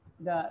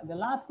 The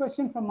last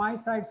question from my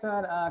side,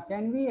 sir,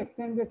 can we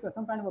extend this to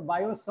some kind of a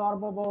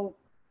biosorbable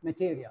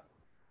material?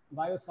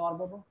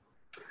 Biosorbable?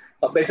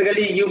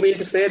 Basically, you mean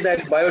to say that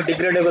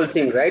biodegradable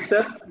thing, right,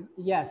 sir?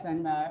 Yes,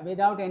 and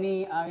without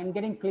any, and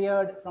getting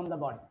cleared from the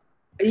body.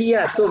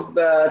 Yeah, so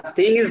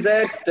thing is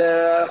that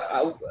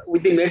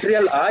with the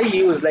material I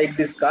use, like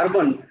this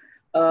carbon,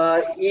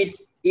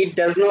 it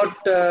does not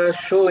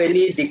show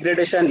any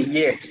degradation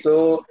yet.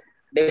 So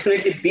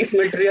definitely this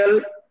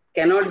material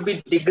cannot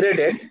be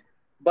degraded,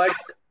 but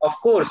of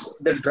course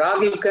the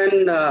drug you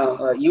can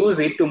use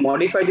it to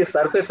modify the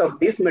surface of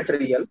this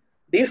material,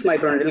 this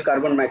microneedle,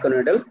 carbon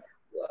microneedle.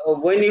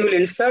 When you will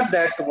insert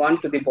that one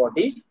to the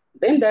body,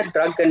 then that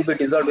drug can be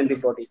dissolved in the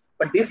body.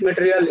 But this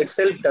material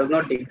itself does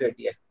not degrade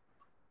yet.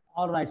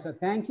 All right, sir.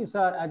 Thank you,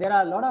 sir. There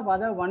are a lot of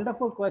other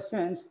wonderful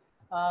questions,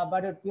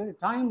 but due to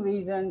time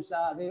reasons,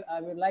 I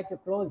would like to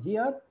close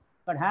here.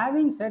 But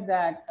having said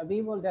that,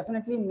 we will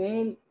definitely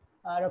mail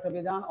Dr.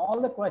 Bidan all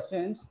the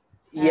questions,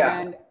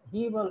 and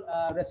he will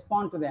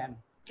respond to them.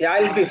 Yeah,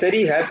 I'll be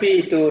very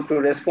happy to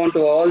respond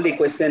to all the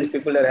questions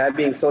people are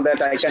having, so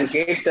that I can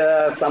get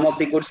some of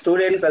the good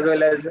students as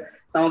well as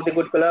some of the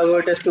good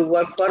collaborators to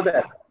work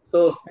further.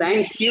 So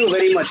thank you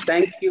very much.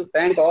 Thank you.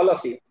 Thank all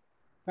of you.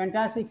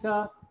 Fantastic,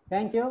 sir.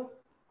 Thank you.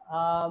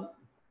 Now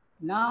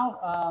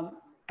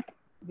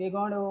we're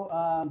going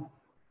to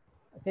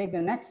take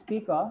the next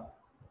speaker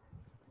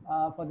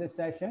for this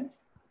session.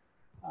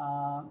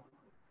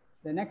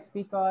 The next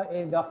speaker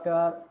is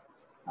Dr.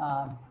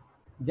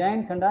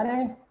 Jayan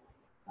Khandare.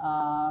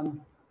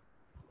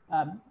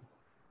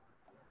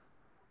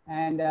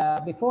 And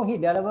before he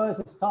delivers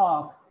his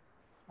talk,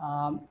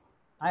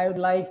 I would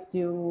like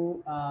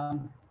to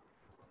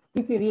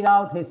briefly read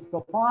out his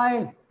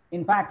profile.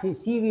 In fact,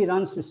 his CV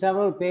runs to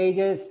several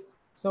pages.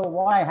 So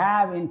what I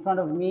have in front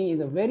of me is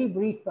a very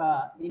brief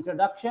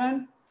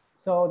introduction.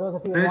 So those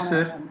of you who want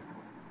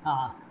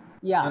to...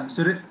 yeah.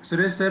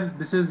 Suresh sir,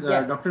 this is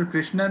Dr.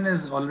 Krishnan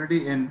is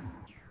already in.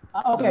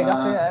 Okay,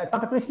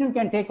 Dr. Krishnan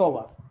can take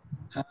over.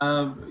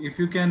 If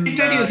you can...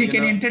 Introduce, he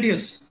can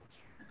introduce.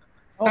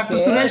 Okay. Dr.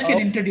 Suresh can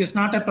introduce,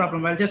 not a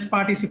problem. I'll just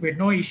participate,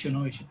 no issue,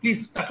 no issue.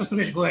 Please, Dr.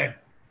 Suresh, go ahead.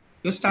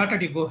 You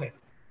started, you go ahead.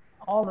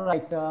 All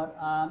right, sir.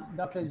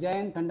 Dr.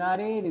 Jayan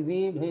Khandare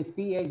received his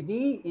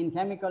PhD in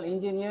chemical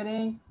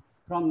engineering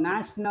from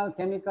National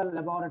Chemical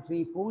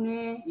Laboratory,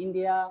 Pune,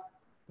 India.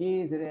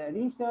 His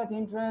research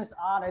interests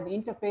are at the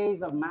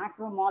interface of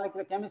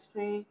macromolecular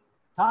chemistry,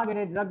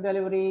 targeted drug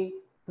delivery,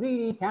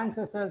 3D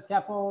cancer cell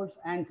scaffolds,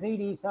 and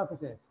 3D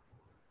surfaces.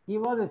 He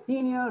was a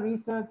senior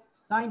research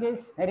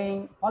scientist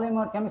heading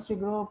polymer chemistry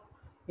group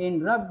in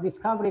drug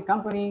discovery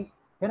company,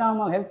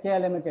 Piramal Healthcare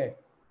Limited,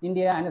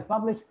 India, and has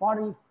published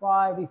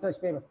 45 research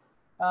papers.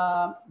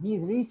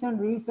 His recent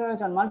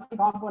research on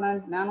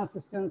multi-component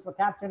nanosystems for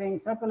capturing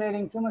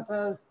circulating tumor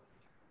cells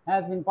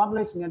has been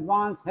published in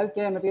Advanced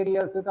Healthcare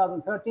Materials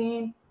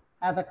 2013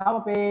 as a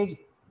cover page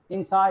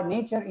inside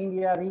Nature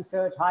India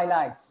Research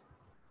Highlights.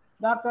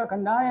 Dr.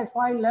 Khandare has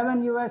filed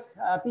 11 US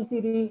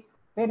PCT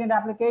patent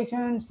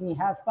applications. He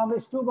has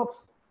published 2 books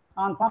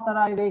on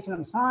popularization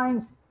of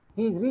science.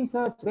 His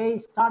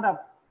research-based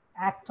startup,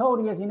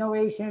 Actorius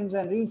Innovations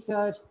and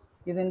Research,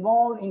 is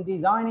involved in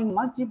designing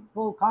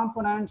multiple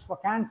components for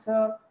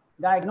cancer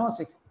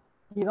diagnostics.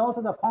 He is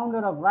also the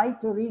founder of Right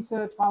to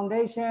Research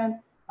Foundation,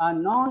 a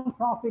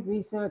non-profit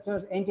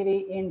researchers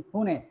entity in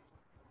Pune.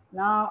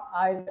 Now,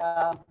 I'd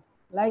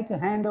like to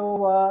hand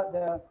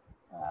over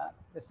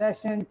the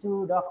session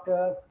to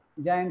Dr.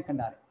 Jayan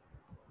Khandare.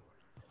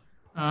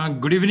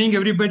 Good evening,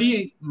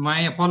 everybody. My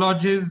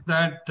apologies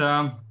that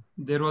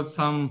there was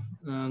some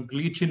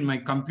glitch in my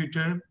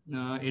computer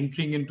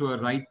entering into a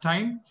right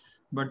time.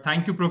 But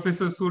thank you,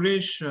 Professor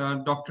Suresh,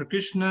 Dr.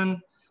 Krishnan,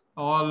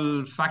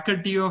 all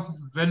faculty of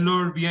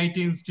Vellore BIT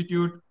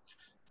Institute.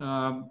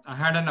 I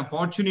had an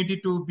opportunity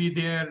to be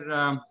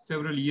there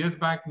several years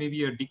back,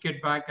 maybe a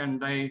decade back,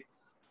 and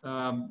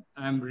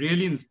I'm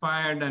really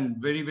inspired and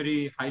very,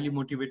 very highly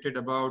motivated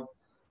about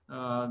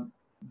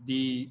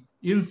the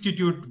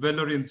Institute,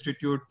 Vellore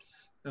Institute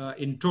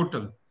in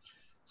total.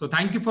 So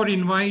thank you for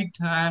invite,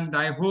 and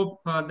I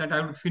hope that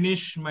I will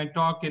finish my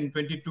talk in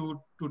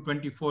 22 to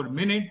 24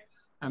 minutes.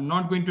 I'm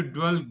not going to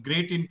dwell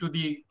great into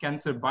the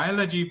cancer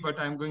biology, but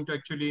I'm going to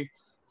actually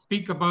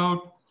speak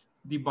about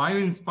the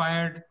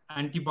bio-inspired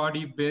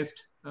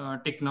antibody-based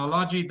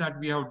technology that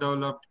we have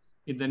developed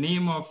in the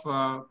name of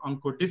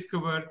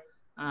OncoDiscover,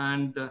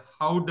 and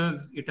how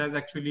does it has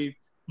actually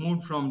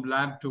moved from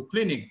lab to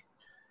clinic.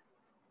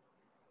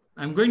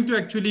 I'm going to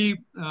actually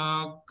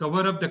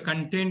cover up the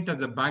content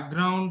as a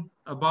background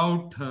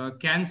about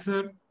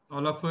cancer.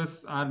 All of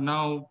us are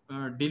now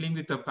dealing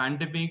with a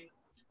pandemic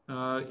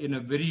in a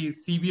very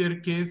severe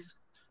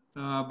case,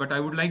 but I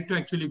would like to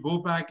actually go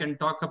back and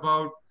talk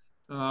about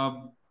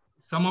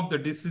some of the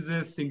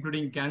diseases,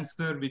 including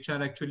cancer, which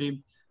are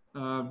actually,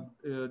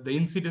 the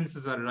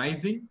incidences are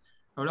rising.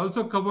 I would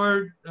also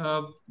cover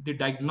the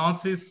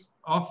diagnosis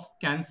of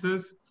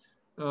cancers,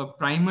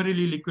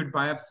 primarily liquid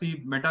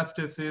biopsy,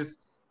 metastasis.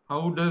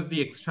 How does the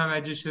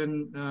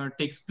extravasation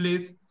takes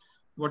place?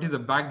 What is the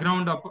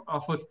background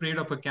of a spread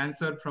of a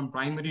cancer from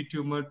primary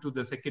tumor to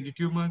the secondary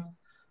tumors?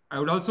 I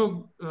would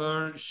also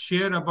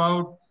share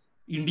about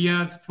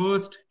India's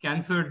first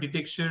cancer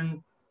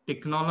detection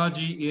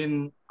technology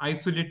in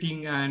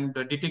isolating and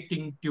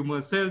detecting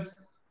tumor cells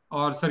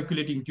or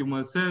circulating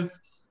tumor cells,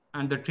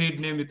 and the trade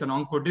name with an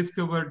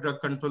OncoDiscover. Drug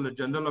Controller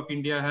General of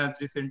India has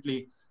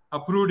recently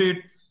approved it,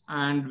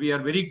 and we are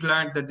very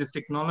glad that this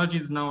technology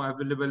is now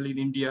available in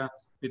India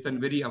with a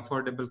very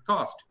affordable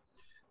cost.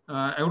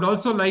 I would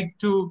also like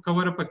to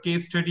cover up a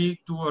case study,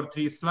 2 or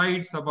 3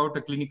 slides about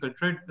a clinical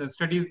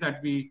studies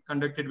that we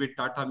conducted with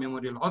Tata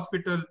Memorial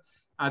Hospital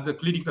as a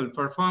clinical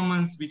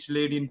performance, which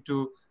led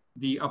into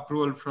the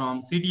approval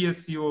from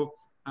CDSCO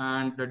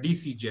and the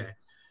DCJ.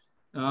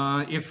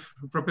 If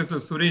Professor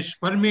Suresh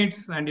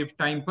permits, and if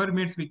time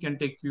permits, we can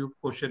take few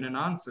question and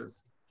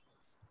answers.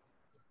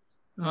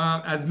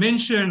 As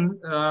mentioned,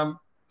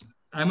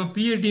 I'm a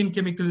PhD in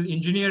chemical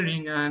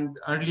engineering and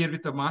earlier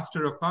with a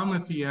Master of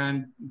Pharmacy.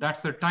 And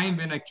that's the time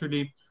when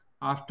actually,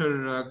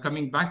 after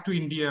coming back to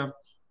India,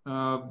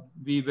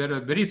 we were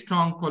a very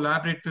strong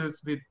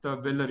collaborators with the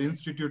Vellore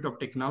Institute of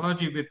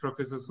Technology with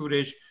Professor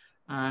Suresh.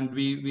 And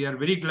we are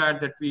very glad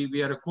that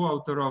we are a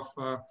co-author of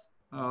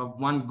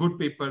one good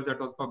paper that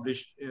was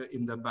published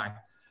in the back.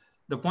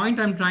 The point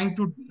I'm trying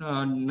to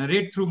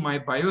narrate through my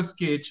bio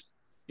sketch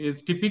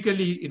is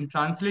typically in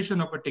translation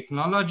of a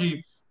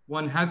technology,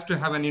 one has to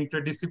have an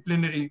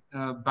interdisciplinary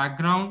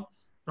background,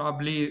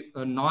 probably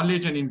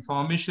knowledge and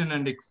information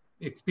and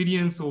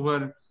experience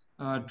over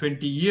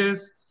 20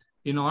 years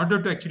in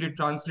order to actually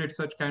translate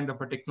such kind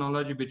of a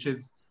technology, which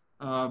is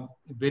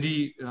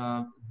very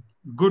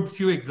good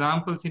few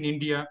examples in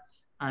India,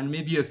 and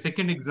maybe a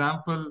second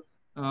example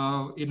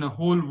in a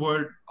whole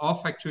world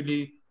of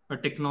actually a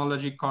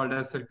technology called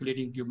as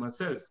circulating tumor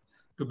cells.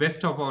 To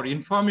best of our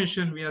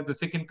information, we are the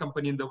second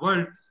company in the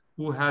world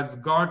who has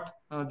got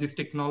this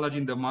technology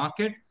in the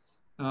market.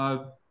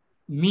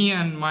 Me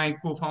and my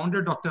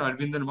co-founder, Dr.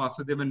 Arvindan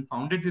Vasudevan,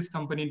 founded this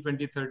company in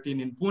 2013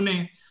 in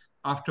Pune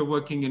after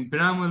working in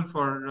Piramal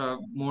for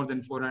more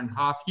than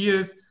 4.5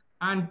 years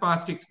and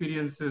past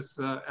experiences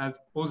as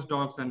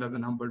postdocs and as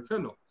an Humboldt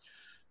Fellow.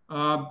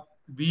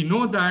 We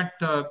know that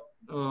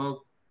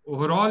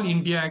overall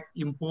India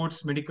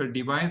imports medical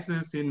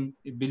devices in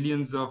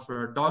billions of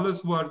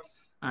dollars worth,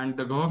 and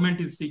the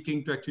government is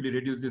seeking to actually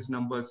reduce these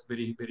numbers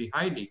very, very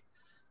highly.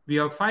 We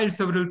have filed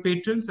several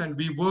patents, and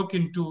we work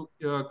into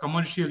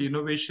commercial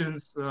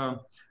innovations,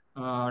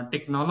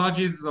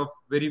 technologies of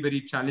very,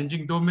 very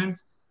challenging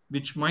domains,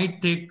 which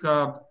might take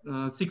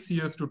 6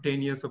 years to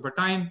 10 years of a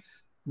time,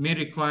 may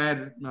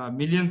require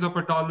millions of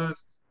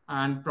dollars,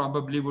 and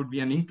probably would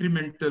be an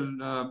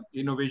incremental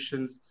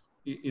innovations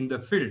in the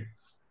field.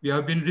 We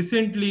have been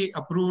recently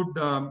approved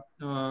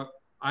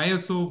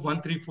ISO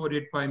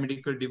 13485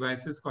 medical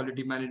devices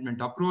quality management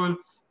approval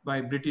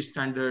by British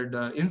Standard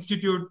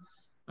Institute.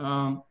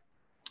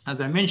 As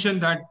I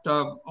mentioned that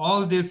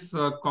all these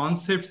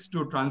concepts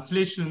to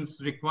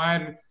translations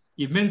require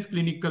immense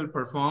clinical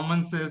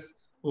performances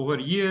over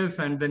years,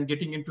 and then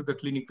getting into the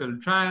clinical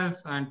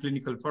trials and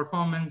clinical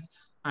performance,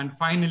 and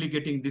finally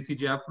getting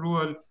DCJ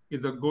approval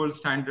is a gold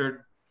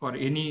standard for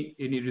any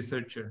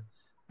researcher.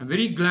 I'm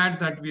very glad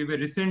that we were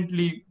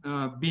recently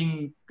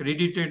being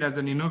credited as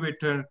an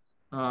innovator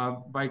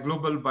by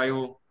Global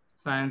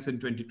Bioscience in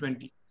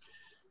 2020.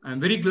 I'm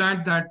very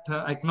glad that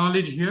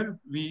acknowledge here,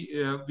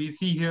 we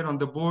see here on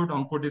the board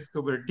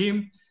OncoDiscover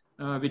team,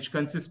 which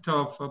consists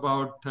of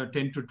about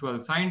 10 to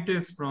 12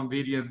 scientists from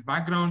various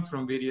backgrounds,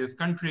 from various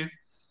countries,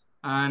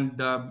 and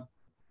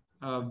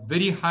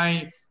very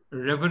high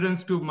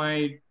reverence to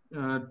my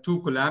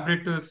 2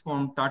 collaborators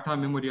from Tata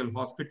Memorial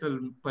Hospital,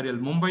 Parel,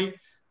 Mumbai,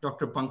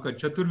 Dr. Pankaj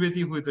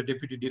Chaturvedi, who is the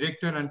Deputy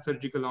Director and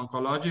Surgical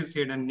Oncologist,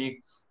 Head and Neck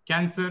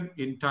Cancer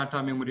in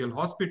Tata Memorial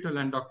Hospital,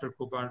 and Dr.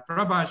 Kumar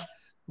Prabhash,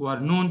 who are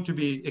known to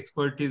be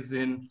expertise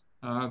in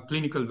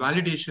clinical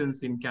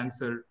validations in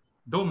cancer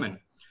domain.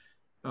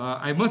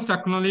 I must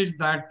acknowledge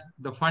that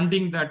the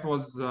funding that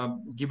was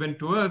given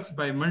to us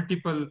by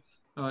multiple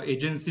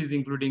agencies,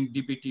 including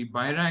DBT,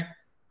 BIRAC,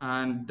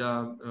 and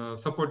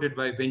supported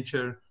by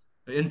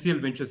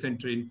NCL Venture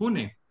Center in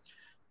Pune.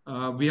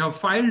 We have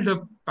filed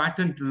a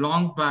patent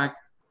long back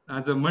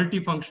as a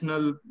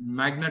multifunctional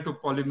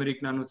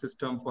magnetopolymeric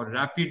nanosystem for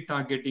rapid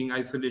targeting,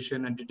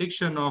 isolation, and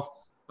detection of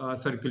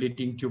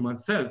circulating tumor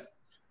cells.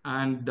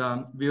 And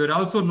we were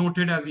also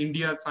noted as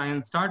India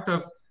Science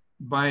Startups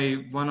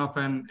by one of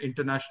an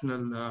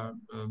international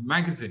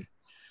magazine.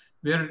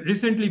 We are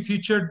recently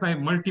featured by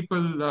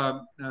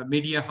multiple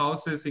media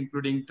houses,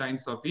 including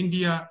Times of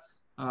India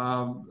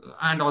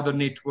and other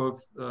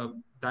networks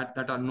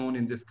that are known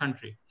in this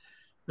country.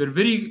 We're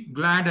very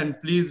glad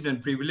and pleased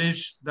and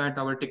privileged that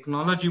our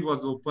technology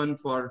was open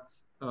for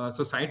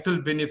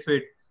societal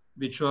benefit,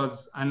 which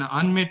was an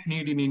unmet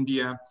need in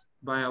India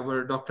by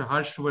our Dr.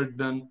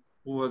 Harshvardhan,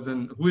 who is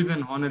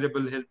an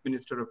Honorable Health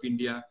Minister of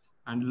India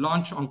and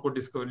launched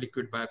OncoDiscover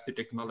liquid biopsy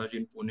technology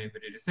in Pune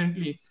very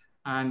recently.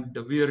 And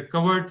we are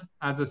covered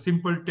as a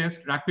simple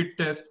test, rapid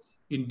test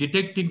in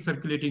detecting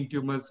circulating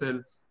tumor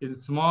cell in a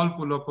small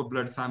pull-up of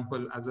blood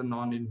sample as a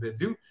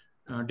non-invasive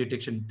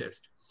detection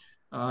test.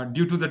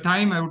 Due to the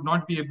time, I would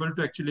not be able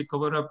to actually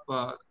cover up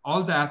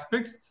all the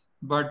aspects,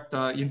 but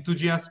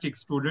enthusiastic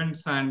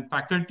students and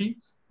faculty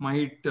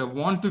might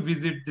want to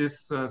visit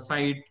this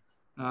site,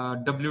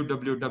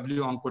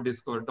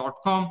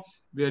 www.oncodiscover.com,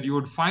 where you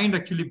would find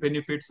actually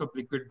benefits of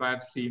liquid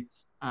biopsy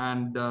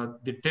and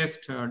the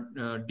test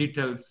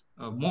details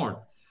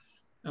more.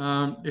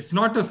 It's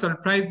not a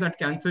surprise that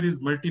cancer is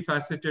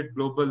multifaceted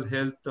global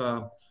health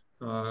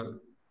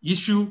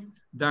issue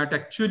that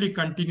actually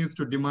continues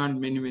to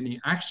demand many, many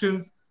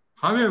actions.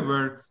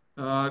 However,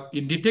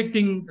 in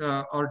detecting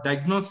or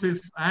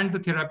diagnosis and the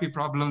therapy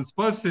problems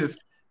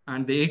persist,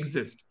 and they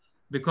exist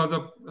because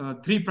of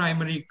three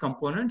primary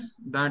components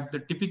that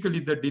typically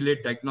the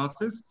delayed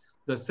diagnosis,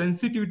 the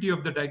sensitivity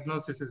of the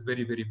diagnosis is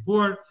very, very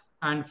poor,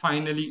 and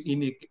finally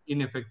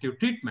ineffective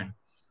treatment.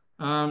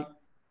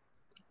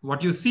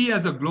 What you see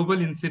as a global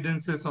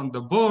incidences on the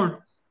board,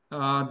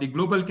 the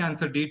global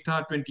cancer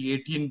data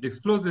 2018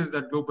 discloses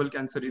that global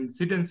cancer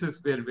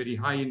incidences were very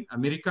high in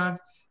Americas,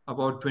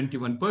 about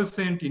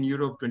 21%, in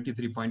Europe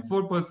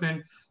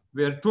 23.4%,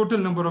 where total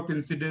number of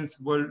incidents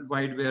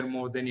worldwide were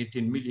more than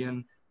 18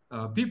 million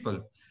people.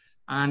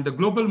 And the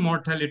global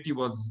mortality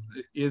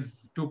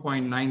is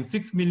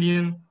 2.96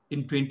 million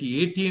in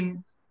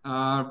 2018.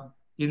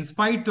 In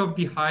spite of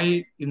the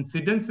high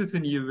incidences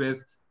in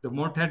US, the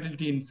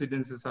mortality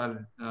incidences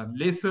are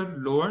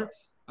lower.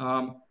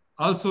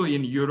 Also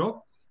in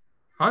Europe.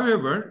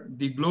 However,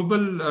 the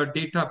global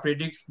data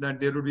predicts that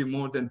there will be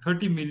more than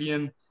 30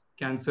 million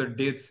cancer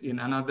deaths in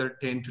another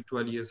 10 to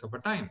 12 years of a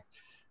time.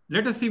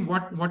 Let us see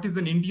what is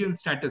an Indian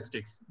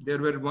statistics. There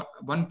were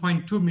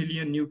 1.2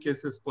 million new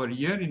cases per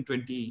year in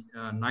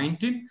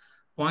 2019.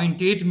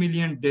 0.8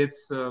 million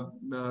deaths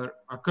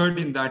occurred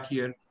in that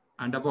year,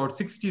 and about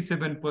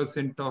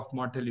 67% of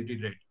mortality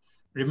rate.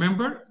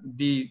 Remember,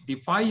 the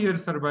 5-year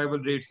survival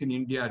rates in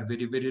India are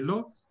very, very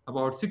low.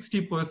 About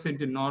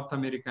 60% in North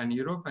America and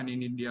Europe, and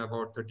in India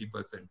about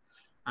 30%.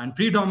 And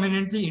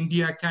predominantly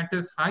India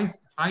caters high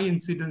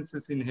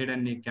incidences in head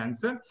and neck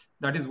cancer.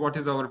 That is what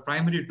is our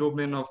primary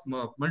domain of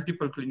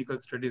multiple clinical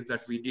studies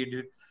that we did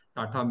at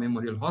Tata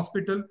Memorial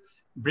Hospital.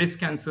 Breast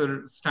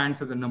cancer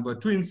stands as a number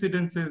 2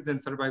 incidences, then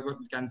cervical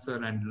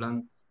cancer and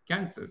lung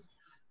cancers.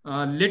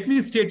 Let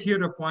me state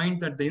here a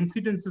point that the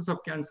incidences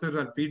of cancer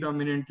are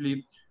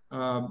predominantly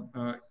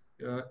are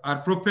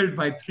propelled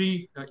by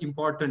three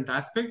important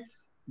aspects.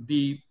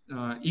 The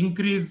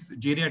increased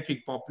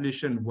geriatric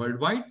population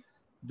worldwide.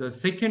 The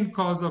second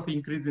cause of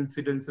increased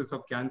incidences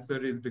of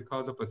cancer is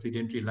because of a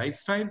sedentary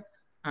lifestyle.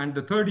 And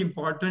the third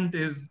important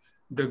is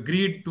the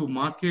greed to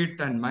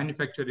market and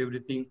manufacture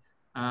everything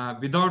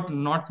without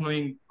not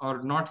knowing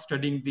or not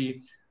studying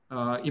the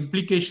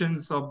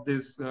implications of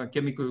these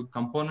chemical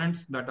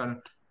components that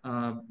are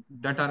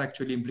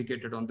actually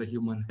implicated on the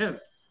human health.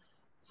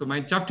 So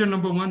my chapter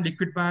number 1,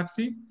 liquid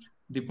biopsy.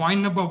 The point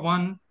number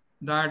 1,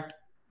 that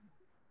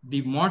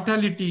the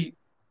mortality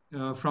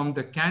from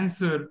the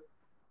cancer,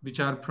 which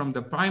are from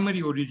the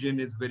primary origin,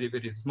 is very,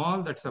 very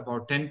small. That's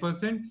about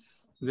 10%,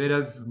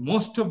 whereas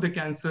most of the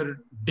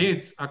cancer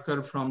deaths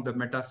occur from the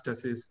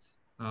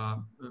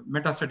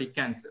metastatic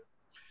cancer.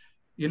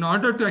 In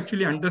order to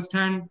actually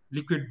understand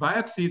liquid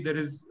biopsy, there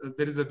is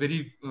a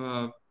very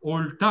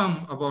old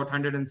term, about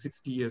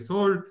 160 years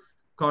old,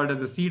 called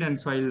as the seed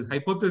and soil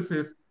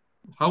hypothesis.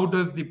 How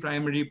does the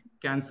primary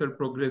cancer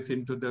progress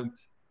into the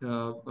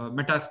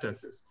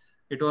metastasis?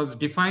 It was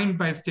defined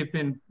by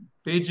Stephen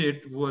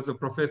Paget, who was a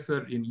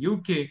professor in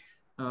UK,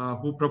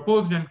 who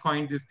proposed and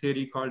coined this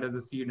theory called as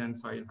the seed and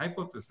soil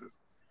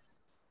hypothesis.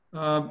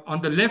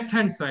 On the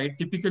left-hand side,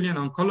 typically an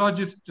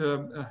oncologist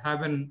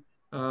have an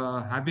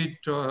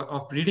habit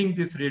of reading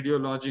this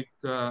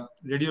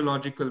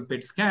radiological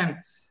PET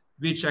scan,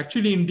 which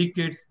actually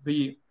indicates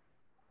the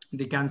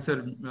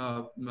cancer,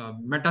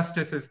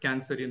 metastasis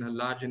cancer in a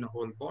large and a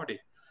whole body.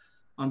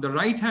 On the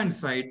right-hand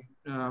side,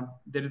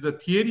 there is a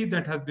theory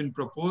that has been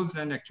proposed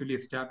and actually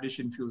established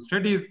in few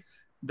studies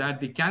that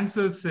the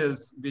cancer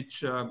cells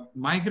which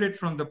migrate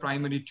from the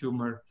primary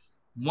tumor,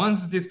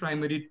 once these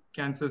primary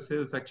cancer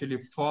cells actually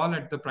fall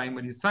at the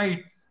primary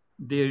site,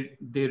 they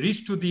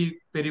reach to the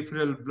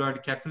peripheral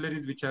blood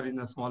capillaries, which are in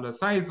a smaller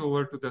size,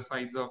 over to the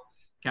size of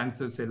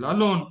cancer cell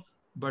alone.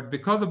 But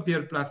because of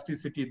their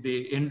plasticity,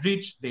 they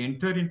enrich, they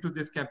enter into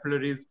these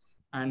capillaries,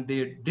 and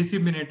they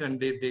disseminate and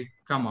they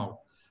come out.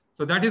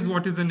 So that is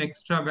what is an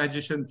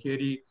extravasation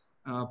theory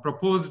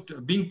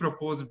being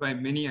proposed by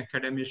many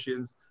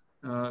academicians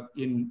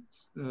in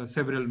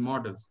several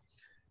models.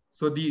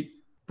 So the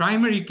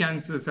primary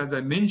cancers, as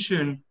I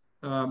mentioned,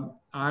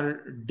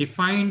 are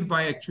defined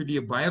by actually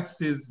a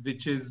biopsies,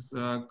 which is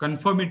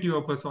conformity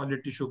of a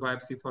solid tissue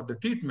biopsy for the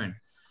treatment.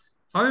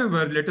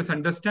 However, let us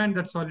understand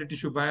that solid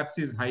tissue biopsy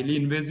is highly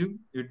invasive.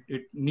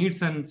 It needs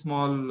some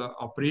small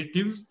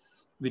operatives,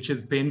 which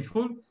is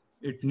painful.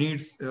 It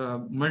needs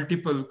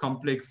multiple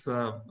complex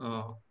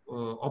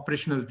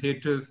operational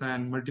theaters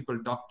and multiple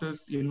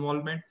doctors'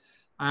 involvement.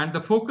 And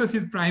the focus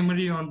is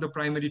primarily on the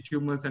primary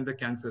tumors and the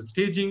cancer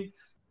staging.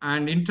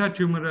 And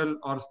intratumoral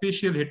or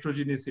spatial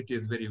heterogeneity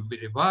is very,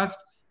 very vast.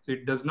 So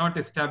it does not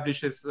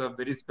establish a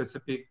very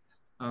specific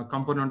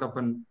component of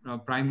a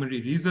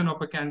primary reason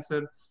of a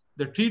cancer.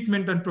 The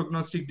treatment and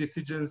prognostic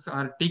decisions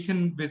are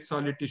taken with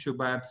solid tissue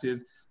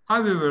biopsies.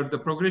 However, the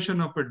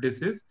progression of a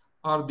disease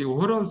or the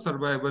overall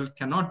survival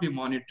cannot be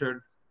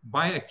monitored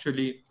by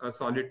actually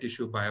solid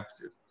tissue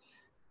biopsies.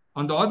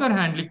 On the other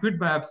hand, liquid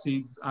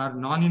biopsies are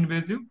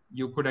non-invasive.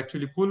 You could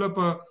actually pull up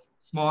a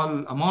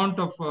small amount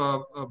of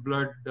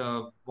blood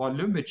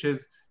volume, which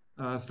is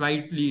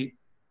slightly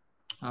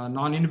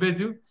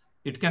non-invasive.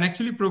 It can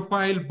actually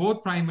profile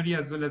both primary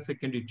as well as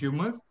secondary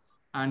tumors,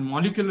 and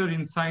molecular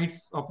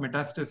insights of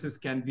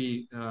metastasis can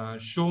be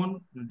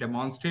shown,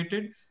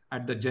 demonstrated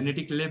at the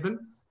genetic level.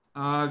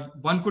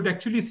 One could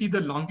actually see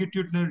the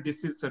longitudinal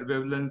disease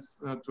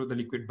surveillance through the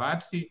liquid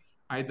biopsy,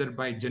 either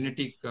by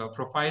genetic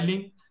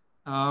profiling.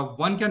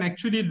 One can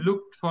actually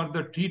look for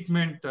the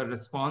treatment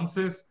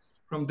responses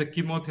from the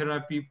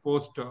chemotherapy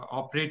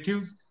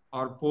post-operatives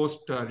or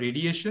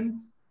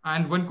post-radiation.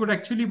 And one could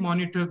actually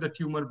monitor the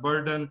tumor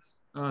burden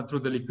through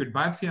the liquid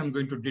biopsy. I'm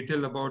going to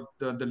detail about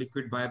the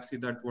liquid biopsy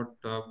that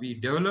we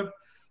developed.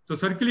 So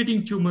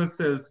circulating tumor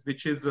cells,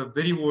 which is a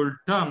very old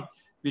term,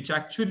 which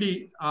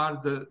actually are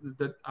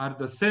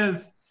the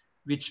cells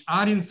which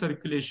are in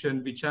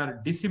circulation, which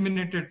are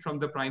disseminated from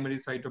the primary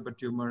site of a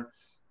tumor,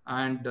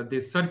 and they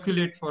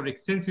circulate for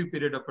extensive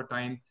period of a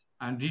time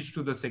and reach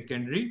to the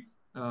secondary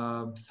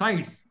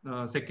sites,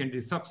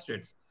 secondary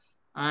substrates.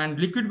 And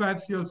liquid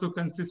biopsy also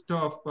consists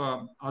of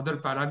other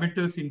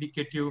parameters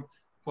indicative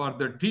for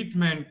the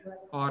treatment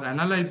or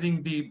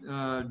analyzing the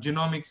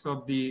genomics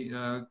of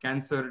the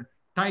cancer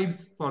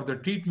types for the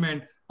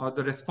treatment, or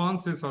the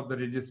responses or the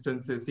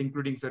resistances,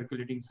 including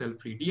circulating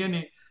cell-free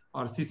DNA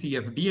or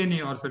CCF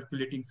DNA, or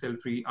circulating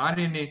cell-free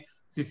RNA,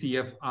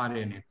 CCF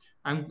RNA.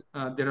 And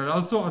there are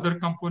also other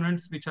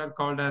components which are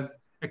called as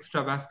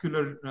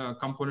extravascular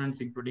components,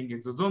 including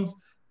exosomes,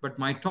 but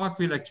my talk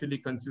will actually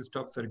consist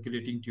of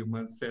circulating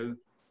tumor cell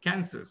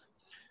cancers.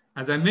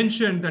 As I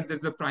mentioned, that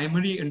there's a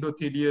primary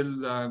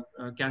endothelial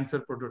cancer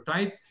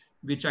prototype,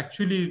 which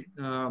actually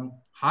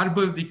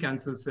harbors the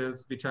cancer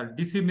cells, which are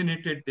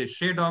disseminated, they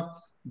shed off,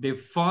 they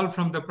fall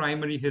from the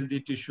primary healthy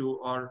tissue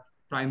or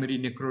primary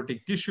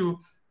necrotic tissue,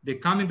 they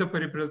come in the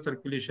peripheral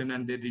circulation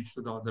and they reach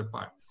to the other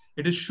part.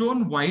 It is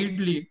shown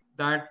widely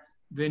that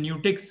when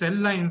you take cell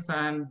lines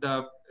and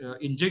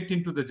inject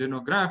into the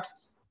xenografts,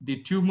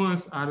 the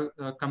tumors are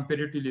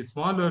comparatively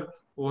smaller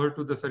over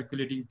to the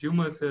circulating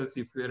tumor cells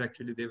if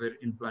they were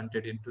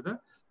implanted into the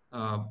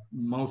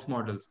mouse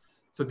models.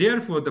 So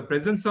therefore, the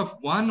presence of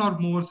one or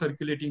more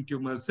circulating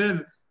tumor cell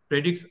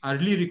predicts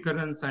early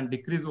recurrence and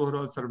decreased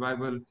overall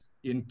survival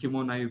in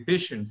chemo-naive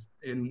patients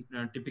in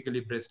typically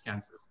breast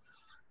cancers.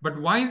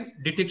 But why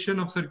detection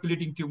of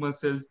circulating tumor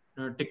cells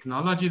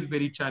technology is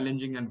very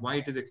challenging and why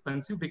it is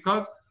expensive?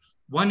 Because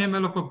 1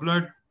 ml of a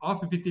blood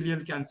of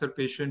epithelial cancer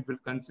patient will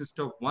consist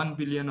of 1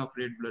 billion of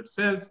red blood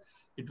cells.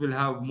 It will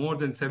have more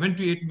than 7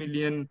 to 8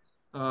 million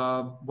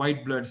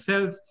white blood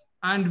cells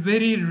and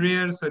very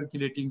rare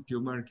circulating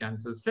tumor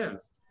cancer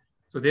cells.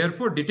 So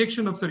therefore,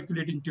 detection of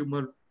circulating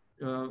tumor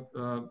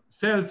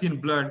cells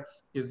in blood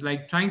is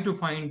like trying to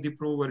find the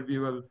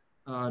proverbial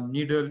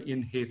needle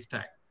in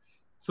haystack.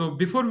 So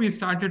before we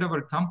started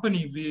our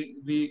company,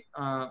 we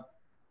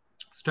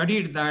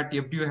studied that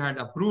FDA had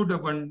approved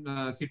one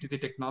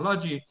CTC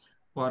technology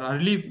for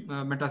early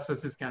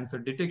metastasis cancer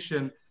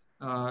detection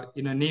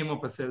in a name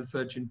of a cell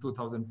search in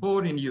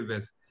 2004 in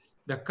US.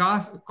 The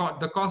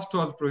cost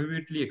was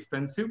prohibitively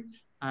expensive.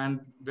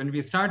 And when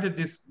we started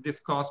this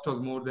cost was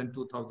more than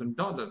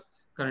 $2,000.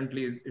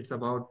 Currently, it's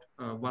about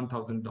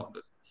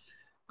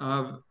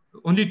 $1,000.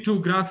 Only 2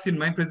 graphs in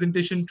my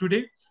presentation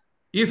today.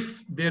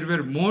 If there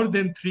were more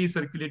than 3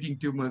 circulating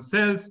tumor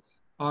cells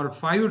or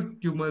 5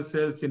 tumor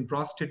cells in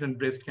prostate and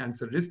breast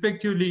cancer,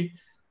 respectively,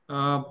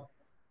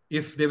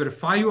 if there were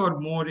 5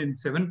 or more in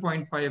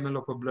 7.5 ml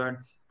of a blood,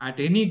 at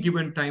any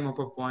given time of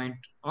a point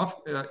of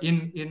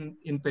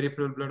in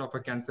peripheral blood of a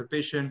cancer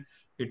patient,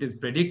 it is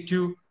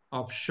predictive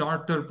of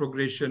shorter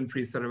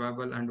progression-free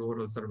survival and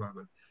overall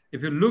survival.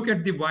 If you look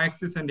at the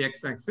y-axis and the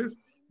x-axis,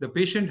 the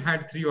patient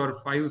had 3 or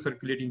 5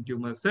 circulating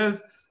tumor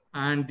cells,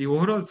 and the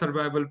overall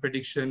survival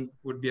prediction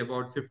would be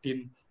about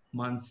 15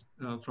 months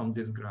from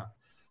this graph.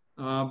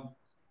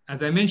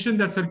 As I mentioned,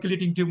 that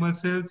circulating tumor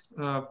cells,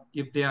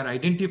 if they are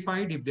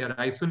identified, if they are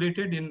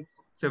isolated in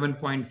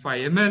 7.5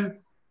 ml,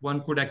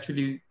 one could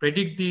actually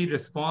predict the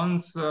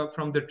response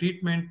from the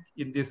treatment.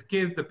 In this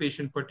case, the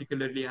patient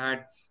particularly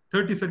had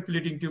 30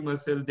 circulating tumor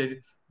cells.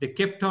 They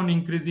kept on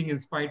increasing in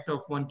spite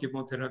of one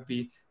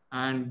chemotherapy.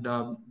 And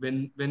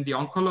when the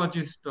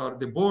oncologist or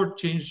the board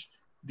changed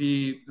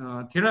the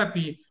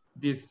therapy,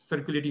 these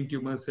circulating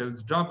tumor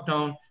cells dropped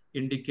down,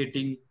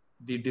 indicating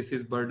the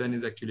disease burden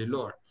is actually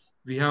lower.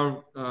 We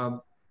have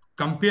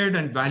compared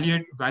and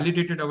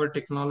validated our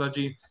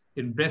technology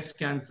in breast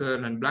cancer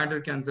and bladder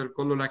cancer,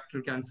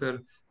 colorectal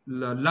cancer,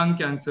 lung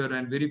cancer,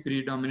 and very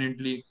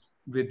predominantly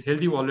with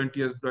healthy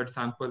volunteers' blood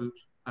sample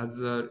as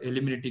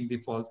eliminating the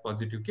false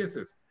positive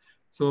cases.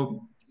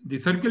 So the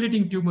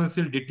circulating tumor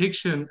cell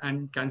detection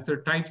and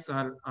cancer types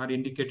are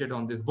indicated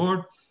on this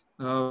board.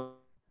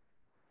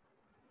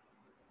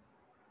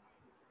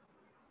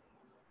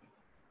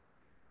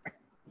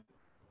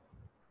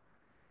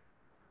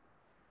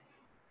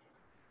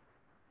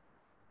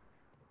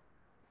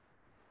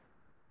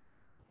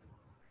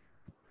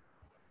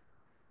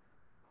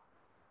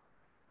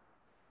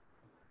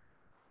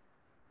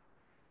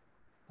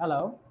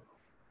 Hello.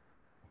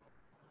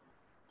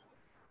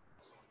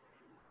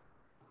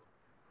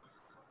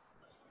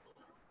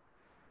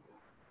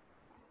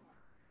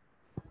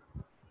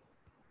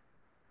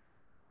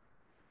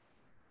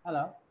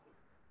 Hello.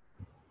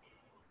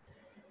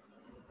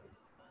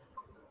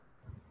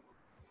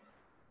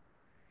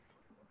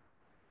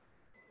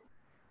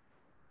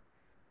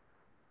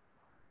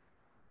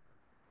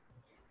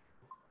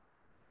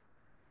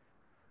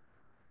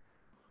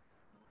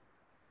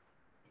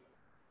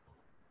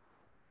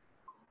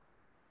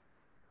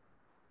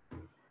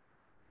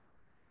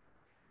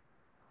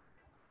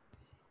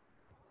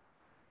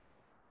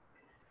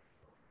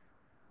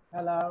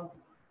 Hello.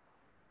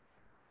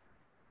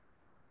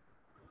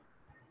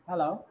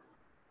 Hello.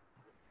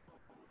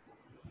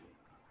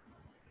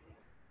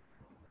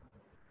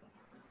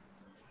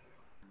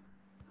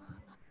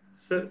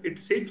 Sir, it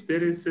seems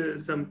there is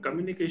some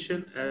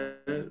communication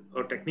error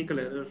or technical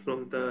error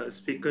from the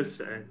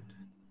speaker's end.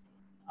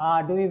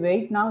 Do we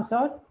wait now,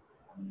 sir?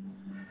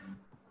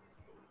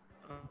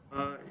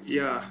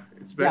 Yeah,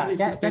 it's better.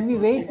 Yeah, can we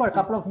wait for a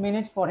couple of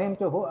minutes for him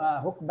to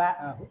hook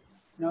back?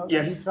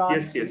 Yes.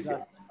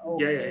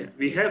 Okay. Yeah.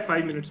 We have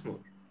 5 minutes more.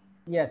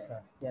 Yes,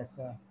 sir. Yes,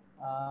 sir.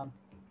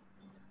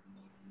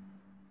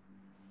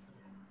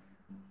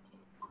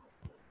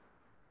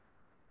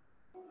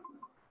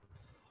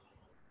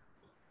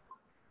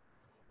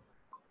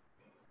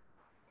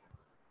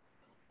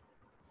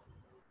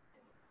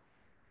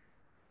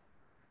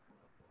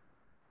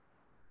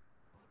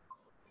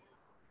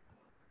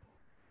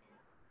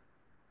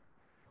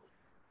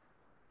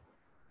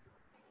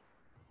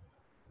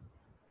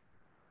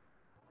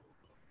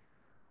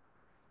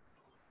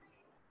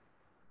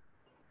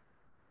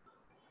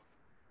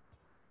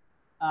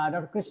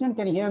 Dr. Krishnan,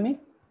 can you hear me?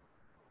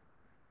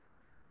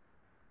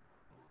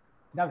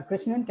 Dr.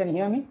 Krishnan, can you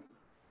hear me?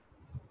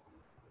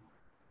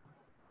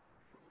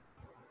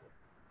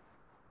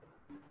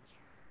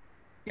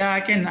 Yeah,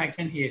 I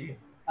can hear you.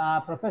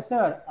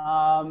 Professor,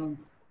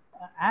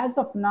 as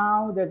of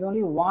now, there's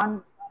only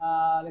one,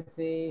 let's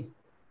say,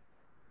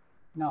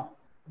 no,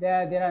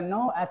 there are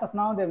no, as of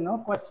now, there are no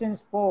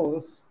questions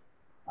posed.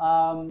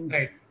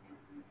 Right.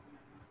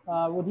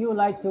 Would you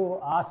like to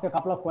ask a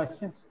couple of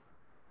questions?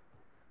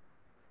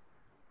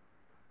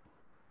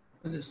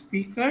 To the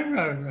speaker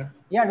or?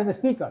 Yeah, to the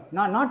speaker.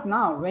 Not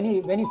now. When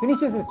he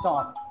finishes his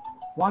talk.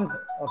 Once.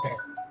 Okay.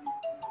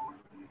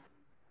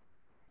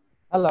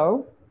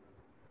 Hello.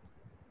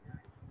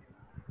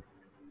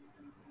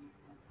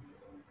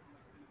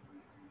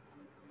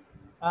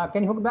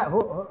 Can you hook back?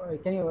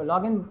 Can you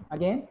log in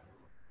again?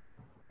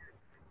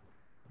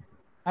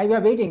 We are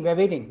waiting.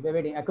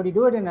 Could you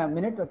do it in a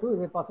minute or two?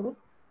 Is it possible?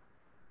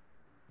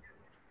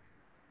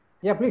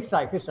 Yeah, please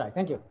try.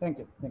 Thank you.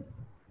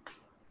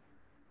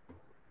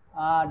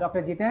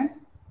 Dr. Jiten?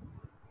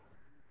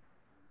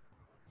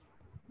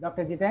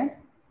 Dr. Jiten?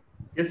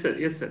 Yes,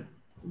 sir.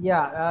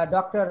 Yeah,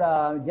 Dr.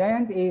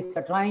 Jayant is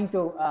trying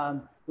to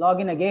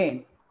log in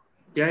again.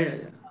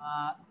 Yeah.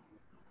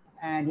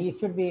 And he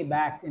should be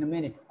back in a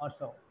minute or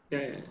so.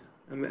 Yeah.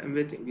 I'm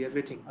waiting. We are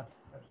waiting. Okay.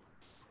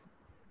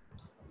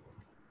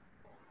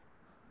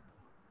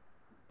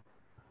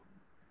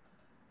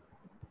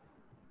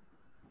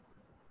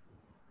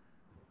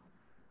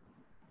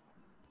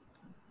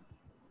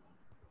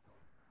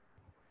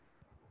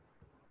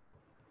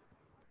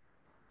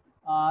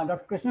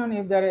 Dr. Krishnan,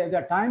 if there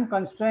are time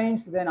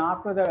constraints, then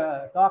after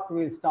the talk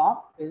we'll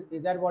stop.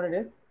 Is that what it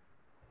is?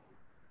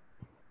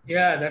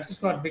 Yeah, that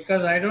is what,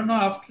 because I don't know,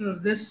 after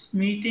this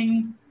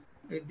meeting,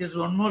 There's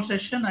one more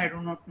session. I do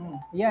not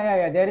know.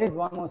 Yeah. There is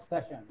one more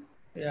session.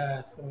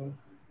 Yeah. So.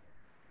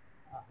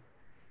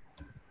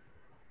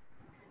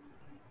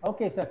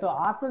 Okay, sir. So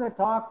after the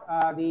talk,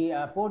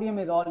 the podium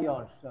is all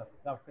yours, sir,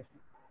 Dr. Krishnan.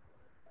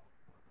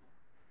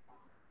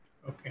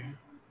 Okay.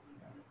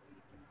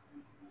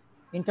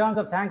 In terms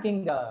of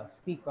thanking the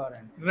speaker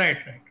and. Right.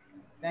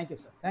 Thank you,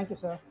 sir. Thank you,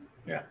 sir.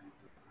 Yeah.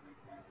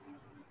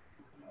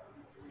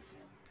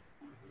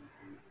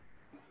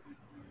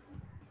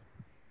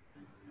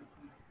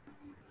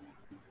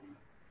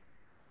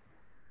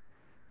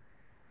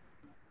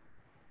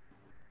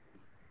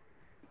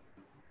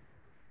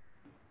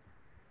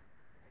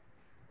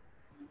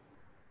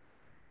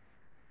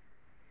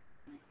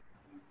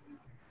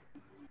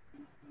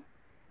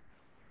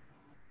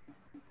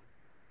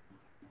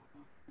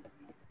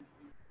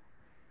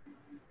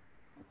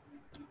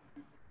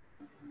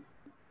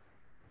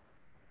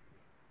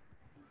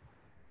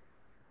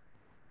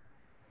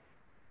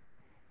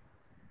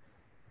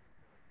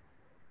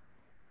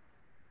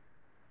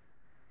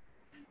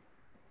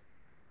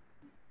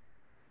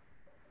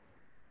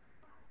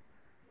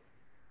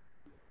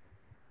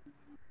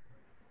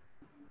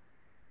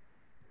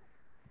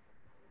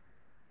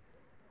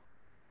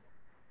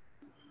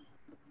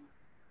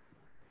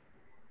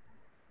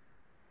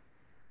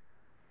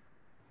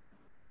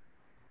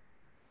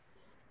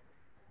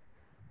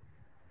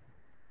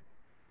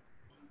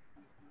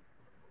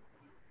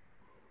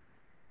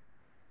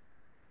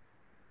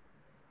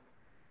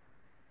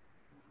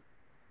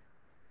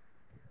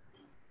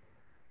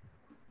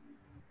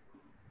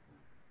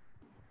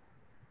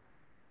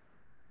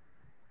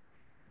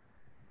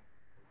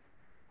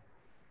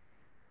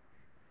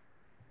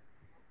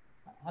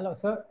 Hello,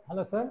 sir.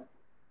 Hello, sir.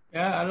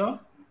 Yeah. Hello.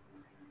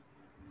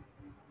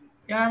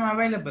 Yeah, I'm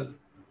available.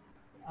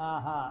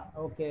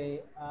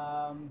 Okay.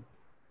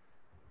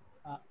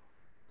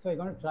 So you're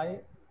going to try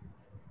it?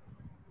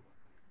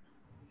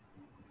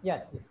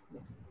 Yes.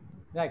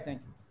 Right.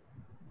 Thank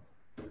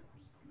you.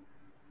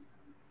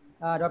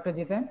 Dr.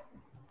 Jiten?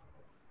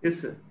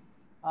 Yes, sir.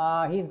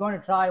 He's going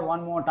to try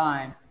one more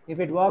time. If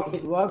it works, Okay.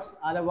 it works.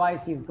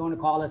 Otherwise, he's going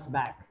to call us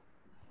back.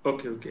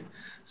 Okay.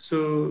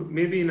 So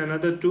maybe in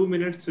another 2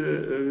 minutes we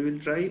will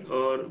try,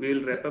 or we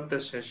will wrap up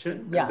the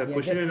session. Yeah, and the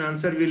question and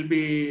answer will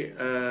be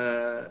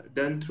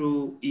done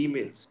through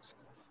emails.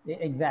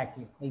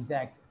 Exactly.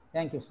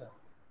 Thank you, sir.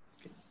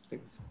 Okay,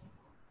 thanks.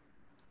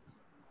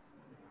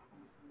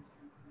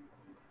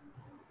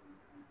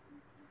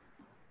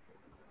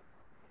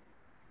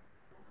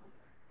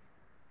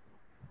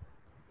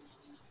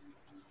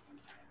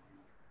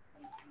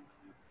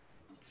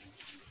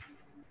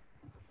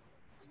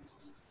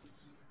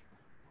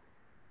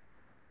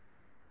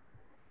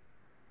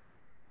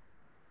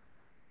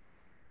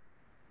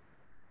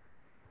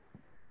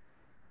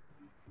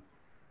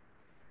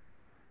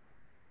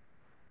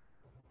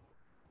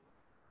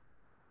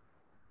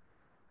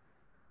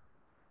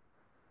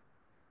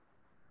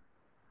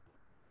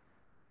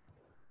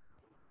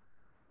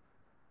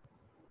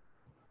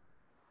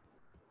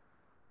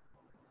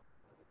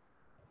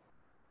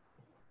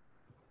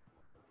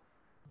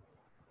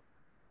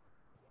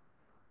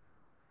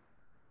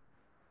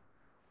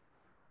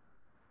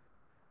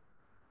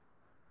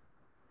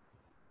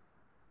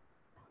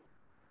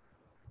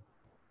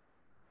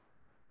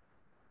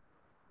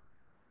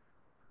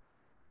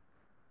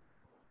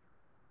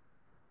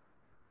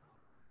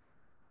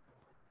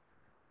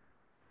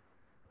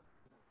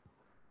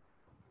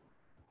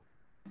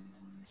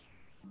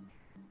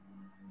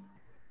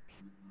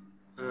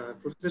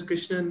 Professor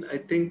Krishnan, I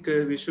think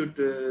we should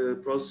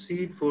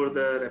proceed for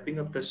the wrapping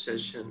up the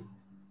session.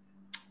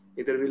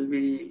 Either we'll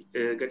be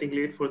getting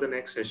late for the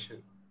next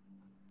session.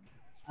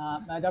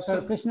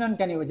 Dr. Krishnan,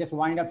 can you just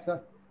wind up,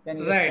 sir?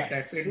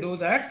 Right. We'll do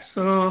that.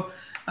 So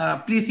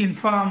please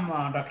inform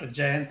Dr.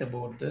 Jayant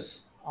about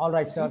this. All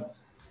right, sir.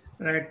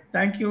 Right.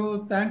 Thank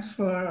you. Thanks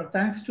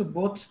to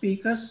both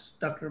speakers,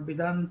 Dr.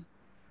 Bidan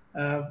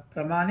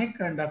Pramanik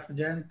and Dr.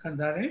 Jayant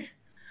Kandare.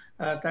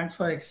 Thanks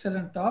for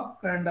excellent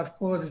talk. And of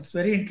course, it's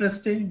very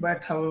interesting,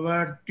 but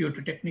however, due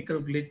to technical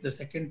glitch, the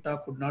second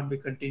talk could not be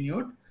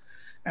continued.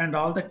 And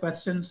all the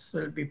questions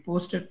will be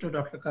posted to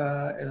Dr.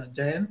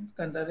 Jayant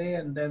Kandare,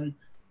 and then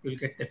we'll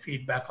get the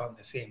feedback on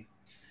the same.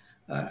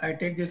 I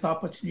take this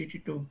opportunity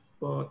to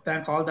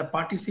thank all the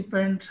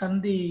participants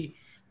and the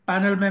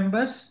panel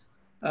members,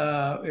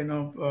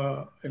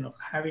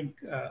 having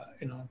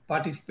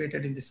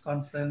participated in this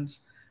conference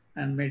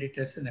and made it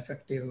as an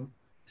effective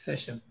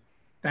session.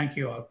 Thank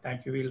you all.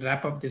 Thank you. We'll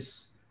wrap up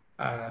this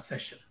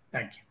session.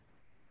 Thank you.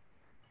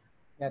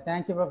 Yeah,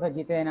 thank you, Professor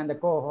Jiten, and the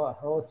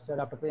co-host,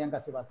 Dr.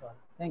 Priyanka Srivastava.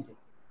 Thank you.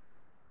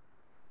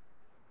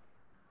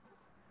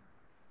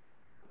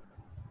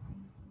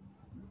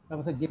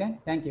 Professor Jiten,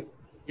 thank you.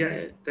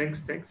 Yeah,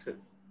 thanks, sir.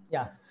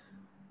 Yeah.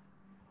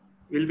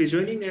 We'll be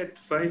joining at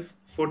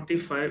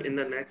 5:45 in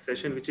the next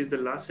session, which is the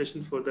last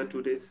session for the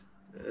today's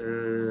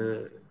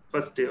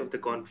first day of the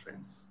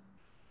conference.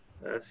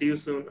 See you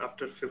soon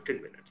after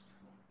 15 minutes.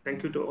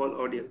 Thank you to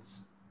all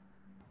audience.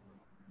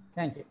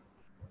 Thank you.